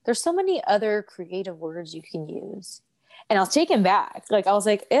 there's so many other creative words you can use. And I was taken back. Like, I was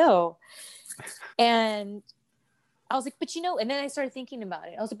like, ew. And I was like, but you know, and then I started thinking about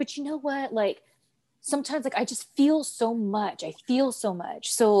it. I was like, but you know what? Like, sometimes like I just feel so much. I feel so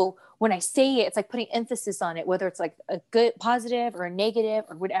much. So when I say it, it's like putting emphasis on it, whether it's like a good positive or a negative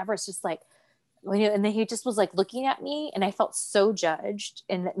or whatever. It's just like, you know, and then he just was like looking at me, and I felt so judged,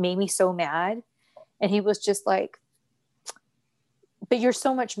 and that made me so mad. And he was just like, but you're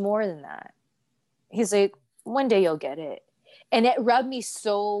so much more than that. He's like, one day you'll get it. And it rubbed me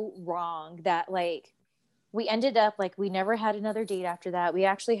so wrong that like, we ended up like, we never had another date after that. We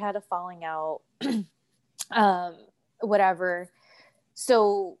actually had a falling out, whatever.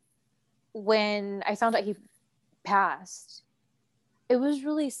 So when I found out he passed, it was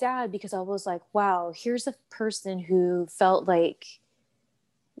really sad, because I was like, wow, here's a person who felt like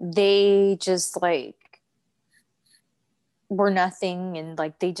they just like were nothing, and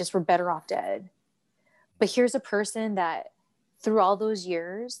like they just were better off dead. But here's a person that through all those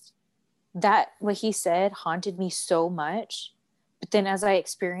years, that what he said haunted me so much. But then as I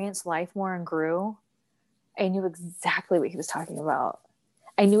experienced life more and grew, I knew exactly what he was talking about.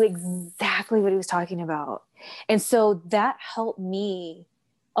 I knew exactly what he was talking about. And so that helped me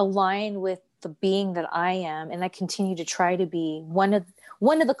align with the being that I am. And I continue to try to be one of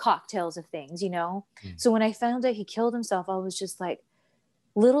the cocktails of things, you know? So when I found out he killed himself, I was just like,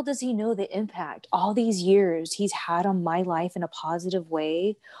 little does he know the impact all these years he's had on my life in a positive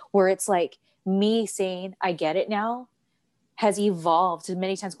way, where it's like me saying, I get it now, has evolved to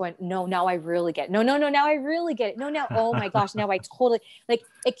many times going, no, now I really get it. No, now I really get it. No, now, oh my gosh, now I totally, like,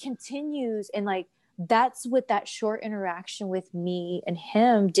 it continues. And like that's what that short interaction with me and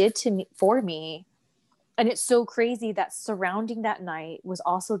him did to me, for me. And it's so crazy that surrounding that night was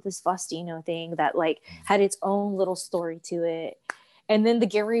also this Faustino thing that like had its own little story to it. And then the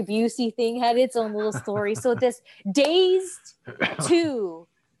Gary Busey thing had its own little story. So this Dazed 2,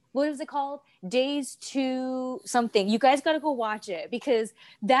 what is it called? Dazed 2 something. You guys got to go watch it, because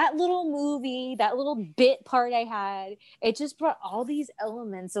that little movie, that little bit part I had, it just brought all these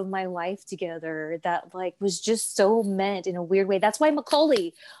elements of my life together that like was just so meant in a weird way. That's why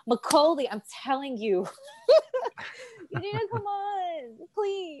Macaulay, I'm telling you, you need to come on,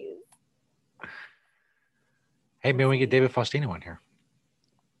 please. Hey, maybe we get David Faustino on here.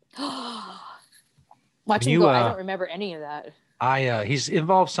 Watch him go. I don't remember any of that. He's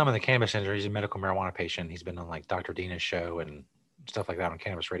involved some in the cannabis industry. He's a medical marijuana patient. He's been on like Dr. Dina's show and stuff like that on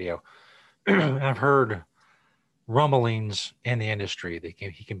cannabis radio. And I've heard rumblings in the industry that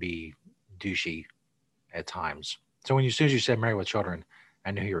he can be douchey at times. So as soon as you said Married with Children,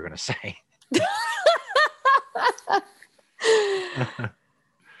 I knew you were going to say.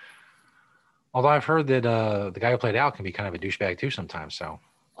 Although I've heard that the guy who played Al can be kind of a douchebag too sometimes. So.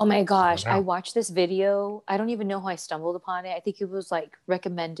 Oh my gosh, I watched this video. I don't even know how I stumbled upon it. I think it was like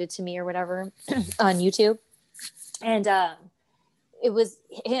recommended to me or whatever on YouTube. And it was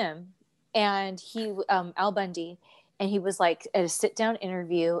him, and he, Al Bundy, and he was like at a sit down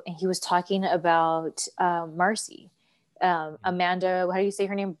interview, and he was talking about Marcy, Amanda, how do you say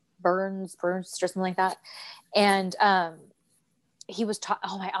her name? Burns or something like that. And he was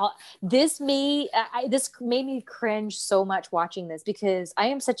this made me cringe so much watching this, because I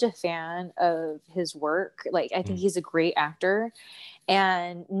am such a fan of his work. Like, I think he's a great actor,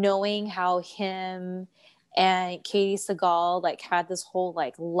 and knowing how him and Katie Sagal like had this whole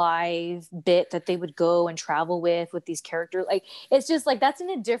like live bit that they would go and travel with these characters, like it's just like that's in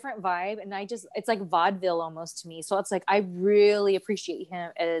a different vibe, and it's like vaudeville almost to me. So it's like I really appreciate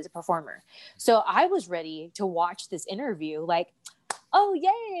him as a performer. So I was ready to watch this interview, like, oh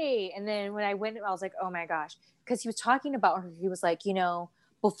yay. And then when I went, I was like, oh my gosh, because he was talking about her. He was like, you know,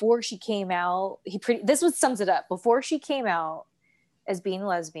 before she came out, this sums it up. Before she came out as being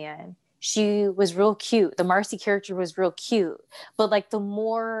lesbian, she was real cute. The Marcy character was real cute. But like the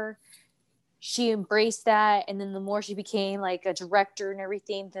more she embraced that, and then the more she became like a director and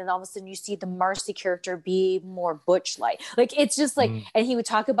everything, then all of a sudden you see the Marcy character be more butch like it's just like, and he would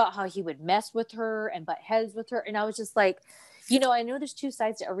talk about how he would mess with her and butt heads with her. And I was just like, you know, I know there's two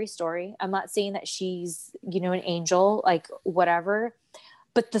sides to every story. I'm not saying that she's, you know, an angel, like whatever,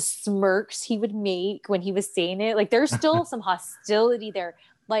 but the smirks he would make when he was saying it, like there's still some hostility there.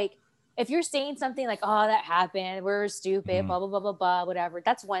 Like, if you're saying something like, oh, that happened, we're stupid, blah, blah, blah, blah, blah, whatever,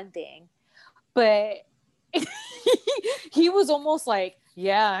 that's one thing. But he was almost like,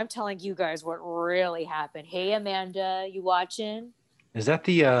 yeah, I'm telling you guys what really happened. Hey, Amanda, you watching? Is that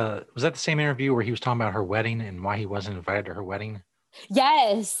was that the same interview where he was talking about her wedding and why he wasn't invited to her wedding?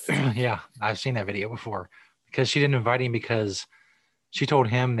 Yes. Yeah, I've seen that video before, because she didn't invite him because she told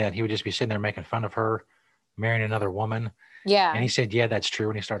him that he would just be sitting there making fun of her marrying another woman. Yeah. And he said, yeah, that's true.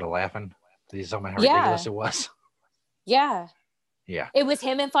 And he started laughing. He's talking about how ridiculous it was. Yeah. Yeah. It was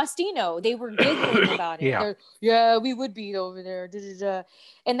him and Faustino. They were giggling about it. Yeah, we would be over there. Da, da, da.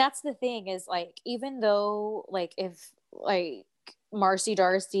 And that's the thing is, like, even though, like, if, like, Marcy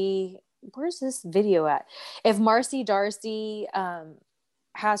Darcy, where's this video at? If Marcy Darcy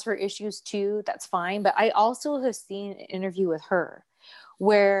has her issues too, that's fine. But I also have seen an interview with her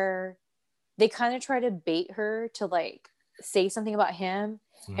where they kind of try to bait her to, like, say something about him,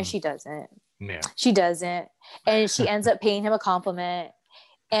 and she doesn't. Yeah. She doesn't. And she ends up paying him a compliment.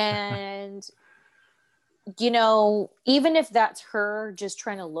 And, you know, even if that's her just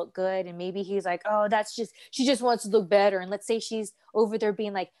trying to look good, and maybe he's like, oh, she just wants to look better. And let's say she's over there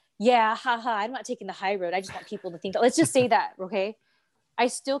being like, yeah, haha, I'm not taking the high road. I just want people to think that. Let's just say that, okay? I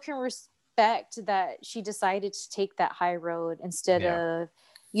still can respect that she decided to take that high road instead of,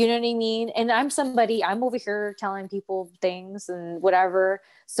 you know what I mean? And I'm over here telling people things and whatever.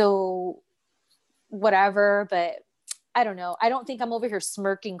 So whatever, but I don't know. I don't think I'm over here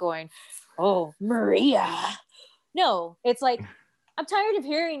smirking going, oh, Maria. No, it's like, I'm tired of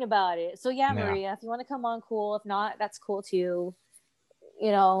hearing about it. So yeah, Maria, if you want to come on, cool. If not, that's cool too.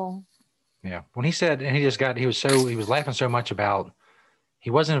 You know? Yeah. When he said, and he was laughing so much about, he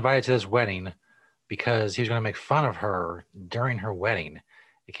wasn't invited to this wedding because he was going to make fun of her during her wedding.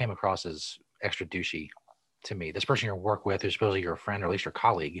 It came across as extra douchey to me. This person you work with, who's supposedly your friend or at least your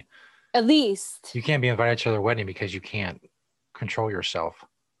colleague, at least you can't be invited to their wedding because you can't control yourself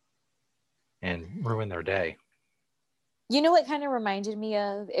and ruin their day. You know what kind of reminded me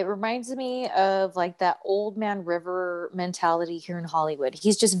of? It reminds me of like that old man River mentality here in Hollywood.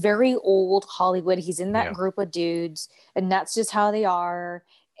 He's just very old Hollywood. He's in that Yeah. group of dudes, and that's just how they are.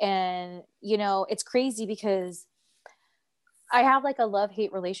 And, you know, it's crazy because I have like a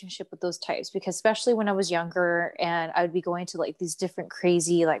love-hate relationship with those types, because especially when I was younger and I would be going to like these different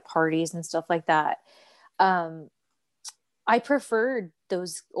crazy like parties and stuff like that. Um, I preferred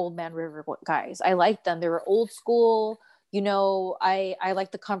those old man river guys. I liked them. They were old school. You know, I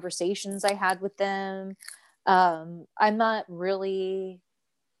liked the conversations I had with them. I'm not really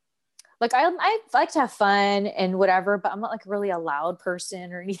like I like to have fun and whatever, but I'm not like really a loud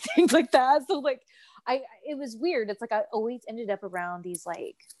person or anything like that. So like I it was weird. It's like I always ended up around these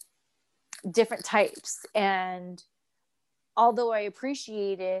like different types, and although I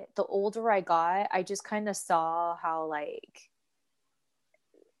appreciate it, the older I got, I just kind of saw how like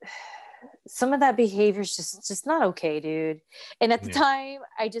some of that behavior is just not okay, dude. And at the Yeah. time,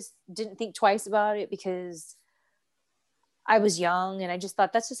 I just didn't think twice about it because I was young and I just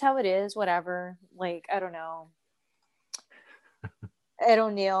thought that's just how it is, whatever. Like, I don't know. Ed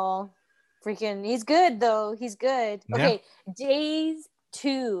O'Neill, freaking, he's good though. He's good. Yeah. Okay, Days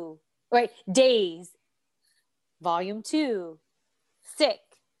 2, right? Days, Volume 2, Sick,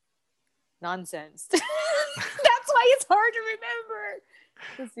 Nonsense. That's why it's hard to remember.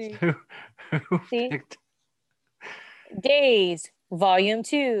 Let's see. Who See? picked? Days, Volume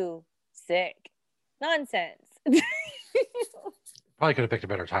 2, Sick, Nonsense. Probably could have picked a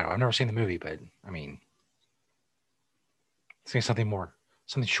better title. I've never seen the movie, but I mean, say something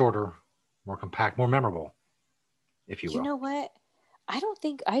shorter, more compact, more memorable, if you You will. know what? I don't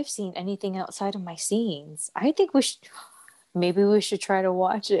think I've seen anything outside of my scenes. I think maybe we should try to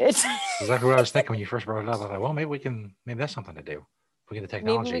watch it. That's exactly what I was thinking when you first brought it up. I was like, well, maybe that's something to do. If we get the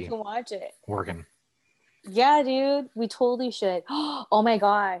Maybe we technology can watch it. working. Yeah, dude, we totally should. Oh my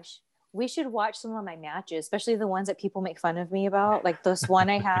gosh. We should watch some of my matches, especially the ones that people make fun of me about. Like this one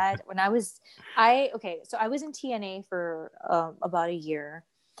I had when so I was in TNA for about a year,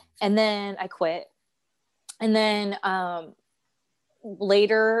 and then I quit. And then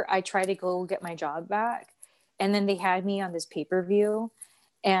later I tried to go get my job back, and then they had me on this pay-per-view,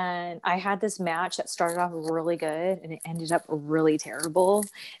 and I had this match that started off really good and it ended up really terrible.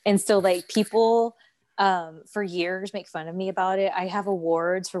 And so like people for years make fun of me about it. I have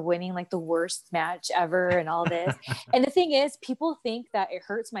awards for winning like the worst match ever and all this. And the thing is, people think that it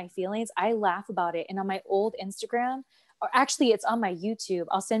hurts my feelings. I laugh about it. And on my old Instagram, or actually it's on my YouTube,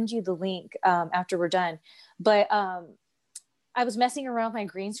 I'll send you the link after we're done. But I was messing around with my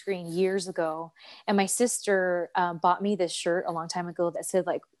green screen years ago, and my sister bought me this shirt a long time ago that said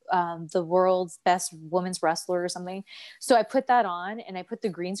like the world's best women's wrestler or something. So I put that on, and I put the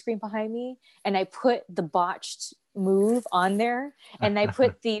green screen behind me, and I put the botched move on there, and I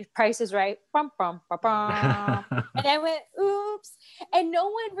put the Price is Right, bum, bum, bum, bum. And I went, oops, and no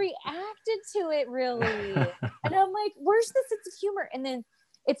one reacted to it really. And I'm like, where's the sense of humor? And then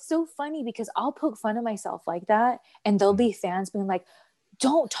it's so funny because I'll poke fun of myself like that, and there'll be fans being like,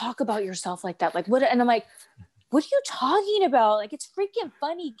 don't talk about yourself like that. Like, what? And I'm like, what are you talking about? Like, it's freaking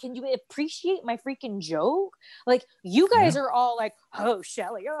funny. Can you appreciate my freaking joke? Like, you guys are all like, oh,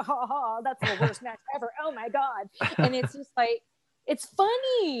 Shelly, oh, ha, ha, that's the worst match ever. Oh my God. And it's just like, it's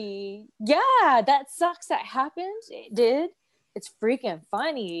funny. Yeah, that sucks. That happened. It did. It's freaking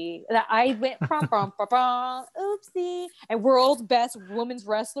funny that I went from oopsie, and world's best women's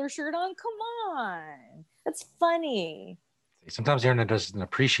wrestler shirt on. Come on. That's funny. Sometimes the internet doesn't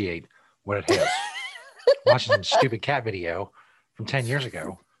appreciate what it has. Watching some stupid cat video from 10 years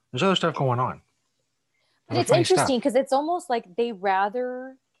ago. There's other stuff going on. But it's interesting because it's almost like they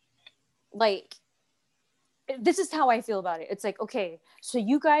rather, like, this is how I feel about it. It's like, okay, so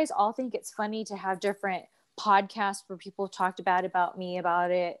you guys all think it's funny to have different podcasts where people talked about me about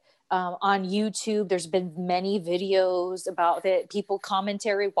it. On YouTube, there's been many videos about it, people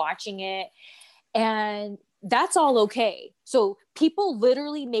commentary watching it. And that's all okay. So people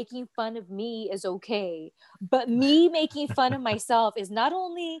literally making fun of me is okay, but me making fun of myself is not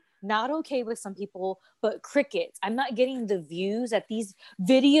only not okay with some people, but crickets. I'm not getting the views at these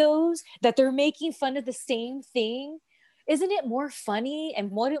videos that they're making fun of the same thing. Isn't it more funny?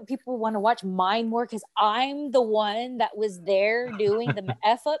 And why don't people want to watch mine more? Because I'm the one that was there doing the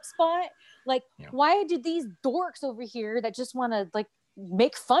F up spot. Like, why did these dorks over here that just want to like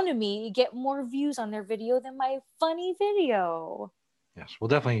make fun of me get more views on their video than my funny video? Yes,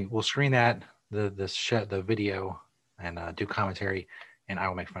 we'll screen that the video and do commentary, and I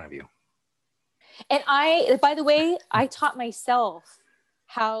will make fun of you. And by the way, I taught myself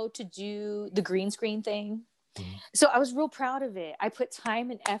how to do the green screen thing. So I was real proud of it. I put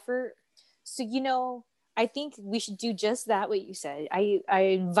time and effort. So, you know, I think we should do just that, what you said. I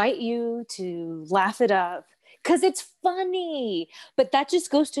invite you to laugh it up because it's funny. But that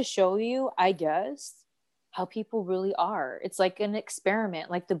just goes to show you, I guess, how people really are. It's like an experiment,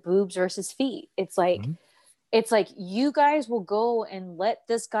 like the boobs versus feet. It's like, it's like you guys will go and let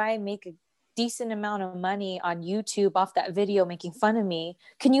this guy make a decent amount of money on YouTube off that video making fun of me.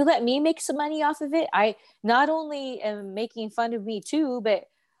 Can you let me make some money off of it? I not only am making fun of me too, but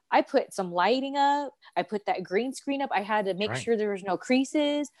I put some lighting up. I put that green screen up. I had to make sure there was no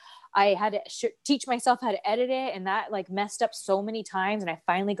creases. I had to teach myself how to edit it, and that like messed up so many times, and I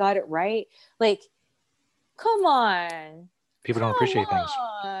finally got it right. Like, come on. People don't appreciate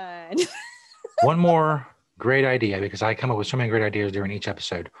things. One more great idea, because I come up with so many great ideas during each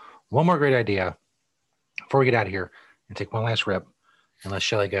episode. One more great idea before we get out of here and take one last rip and let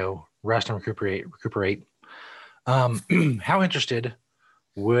Shelly go rest and recuperate. How interested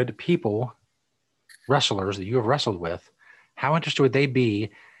would people, wrestlers that you have wrestled with, how interested would they be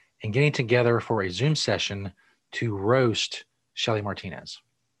in getting together for a Zoom session to roast Shelly Martinez?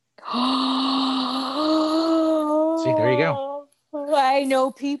 See, there you go. I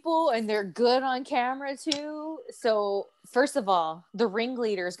know people and they're good on camera too. So first of all, the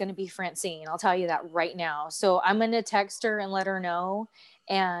ringleader is going to be Francine. I'll tell you that right now. So I'm going to text her and let her know.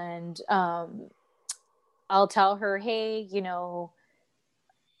 And I'll tell her, hey, you know,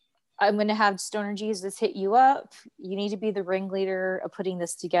 I'm going to have Stoner Jesus hit you up. You need to be the ringleader of putting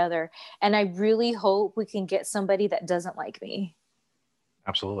this together. And I really hope we can get somebody that doesn't like me.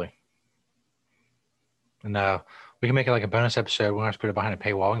 Absolutely. And we can make it like a bonus episode. We don't have to put it behind a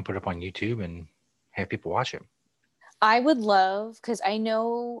paywall. We can put it up on YouTube and have people watch it. I would love, because I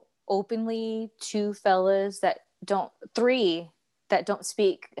know openly three that don't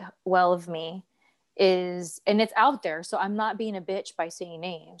speak well of me is, and it's out there, so I'm not being a bitch by saying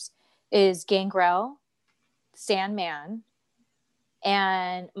names, is Gangrel, Sandman,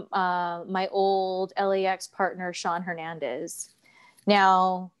 and my old LAX partner, Sean Hernandez.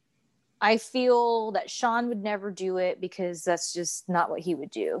 Now, I feel that Sean would never do it because that's just not what he would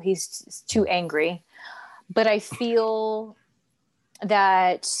do. He's too angry. But I feel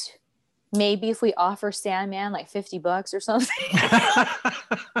that maybe if we offer Sandman like $50 or something,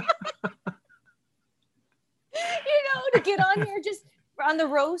 to get on here just on the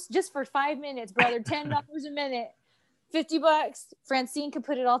roast, just for 5 minutes, brother, $10 a minute, $50. Francine could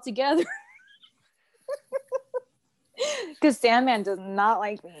put it all together. Because Sandman does not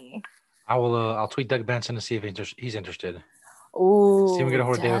like me. I'll tweet Doug Benson to see if he's interested. Oh, see if we get a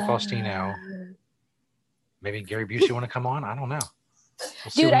hold of David Faustino. Maybe Gary Busey want to come on. I don't know.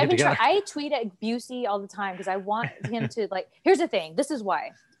 Dude, I tweet at Busey all the time because I want him to like. Here's the thing. This is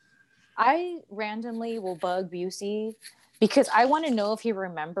why I randomly will bug Busey because I want to know if he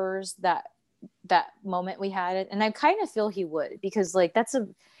remembers that moment we had it, and I kind of feel he would because like that's a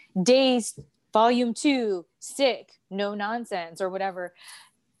Days Volume 2, Sick, No Nonsense or whatever.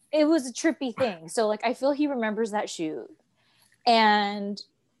 It was a trippy thing. So like, I feel he remembers that shoot. And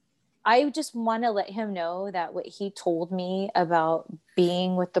I just want to let him know that what he told me about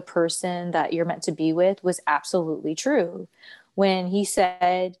being with the person that you're meant to be with was absolutely true. When he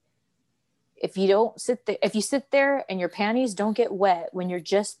said, if you sit there and your panties don't get wet when you're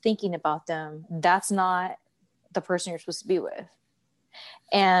just thinking about them, that's not the person you're supposed to be with.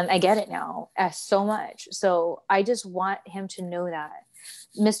 And I get it now so much. So I just want him to know that.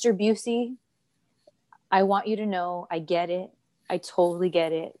 Mr. Busey, I want you to know I get it. I totally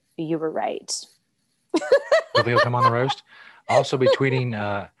get it. You were right. Will they come on the roast? I'll also be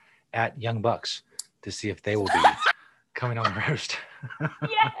tweeting at Young Bucks to see if they will be coming on the roast.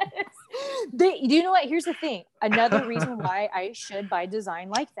 Yes. You know what? Here's the thing. Another reason why I should by design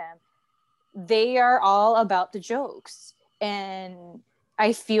like them. They are all about the jokes. And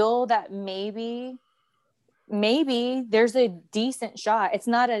I feel that maybe there's a decent shot. It's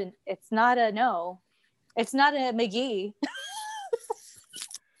not a no. It's not a McGee.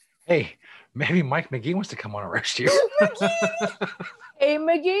 Hey, maybe Mike McGee wants to come on and roast you. McGee! Hey,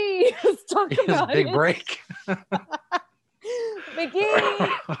 McGee. Let's talk about big it. Break.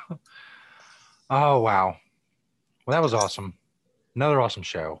 McGee. Oh, wow. Well, that was awesome. Another awesome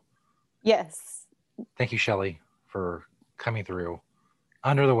show. Yes. Thank you, Shelly, for coming through.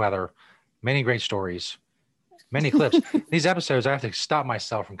 Under the weather. Many great stories. Many clips. These episodes, I have to stop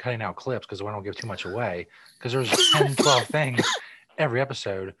myself from cutting out clips because I don't give too much away. Because there's 10, 12 things every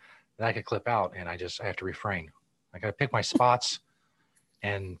episode that I could clip out, and I have to refrain. I got to pick my spots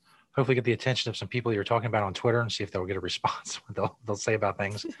and hopefully get the attention of some people you're talking about on Twitter and see if they'll get a response what they'll say about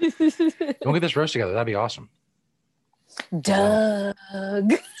things. We'll get this roast together. That'd be awesome. Doug.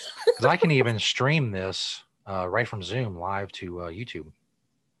 Because I can even stream this right from Zoom live to YouTube.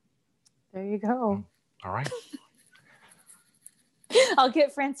 There you go. All right. I'll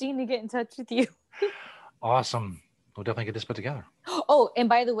get Francine to get in touch with you. Awesome. We'll definitely get this put together. Oh, and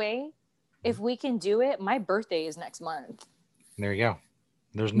by the way, if we can do it, my birthday is next month. There you go.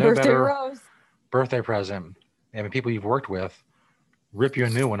 There's no birthday better rose. birthday present. And the people you've worked with rip you a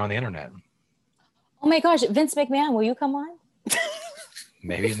new one on the internet. Oh my gosh, Vince McMahon, will you come on?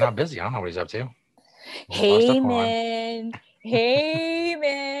 Maybe he's not busy. I don't know what he's up to. Hey man. Hey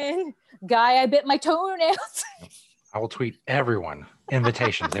man. Guy, I bit my toenails. I will tweet everyone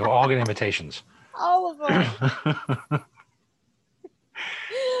invitations. They will all get invitations. All of them.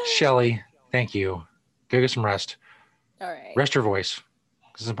 Shelly, thank you. Go get some rest. All right. Rest your voice.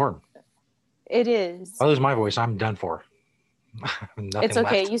 Because it's important. It is. If I lose my voice, I'm done for. It's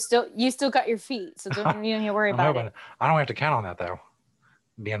okay. Left. You still got your feet, so don't you need to worry about it. I don't have to count on that though.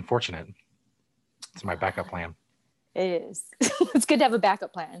 It'd be unfortunate. It's my backup plan. It is. It's good to have a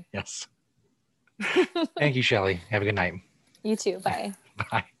backup plan. Yes. Thank you, Shelly. Have a good night. You too. Bye.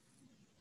 Bye.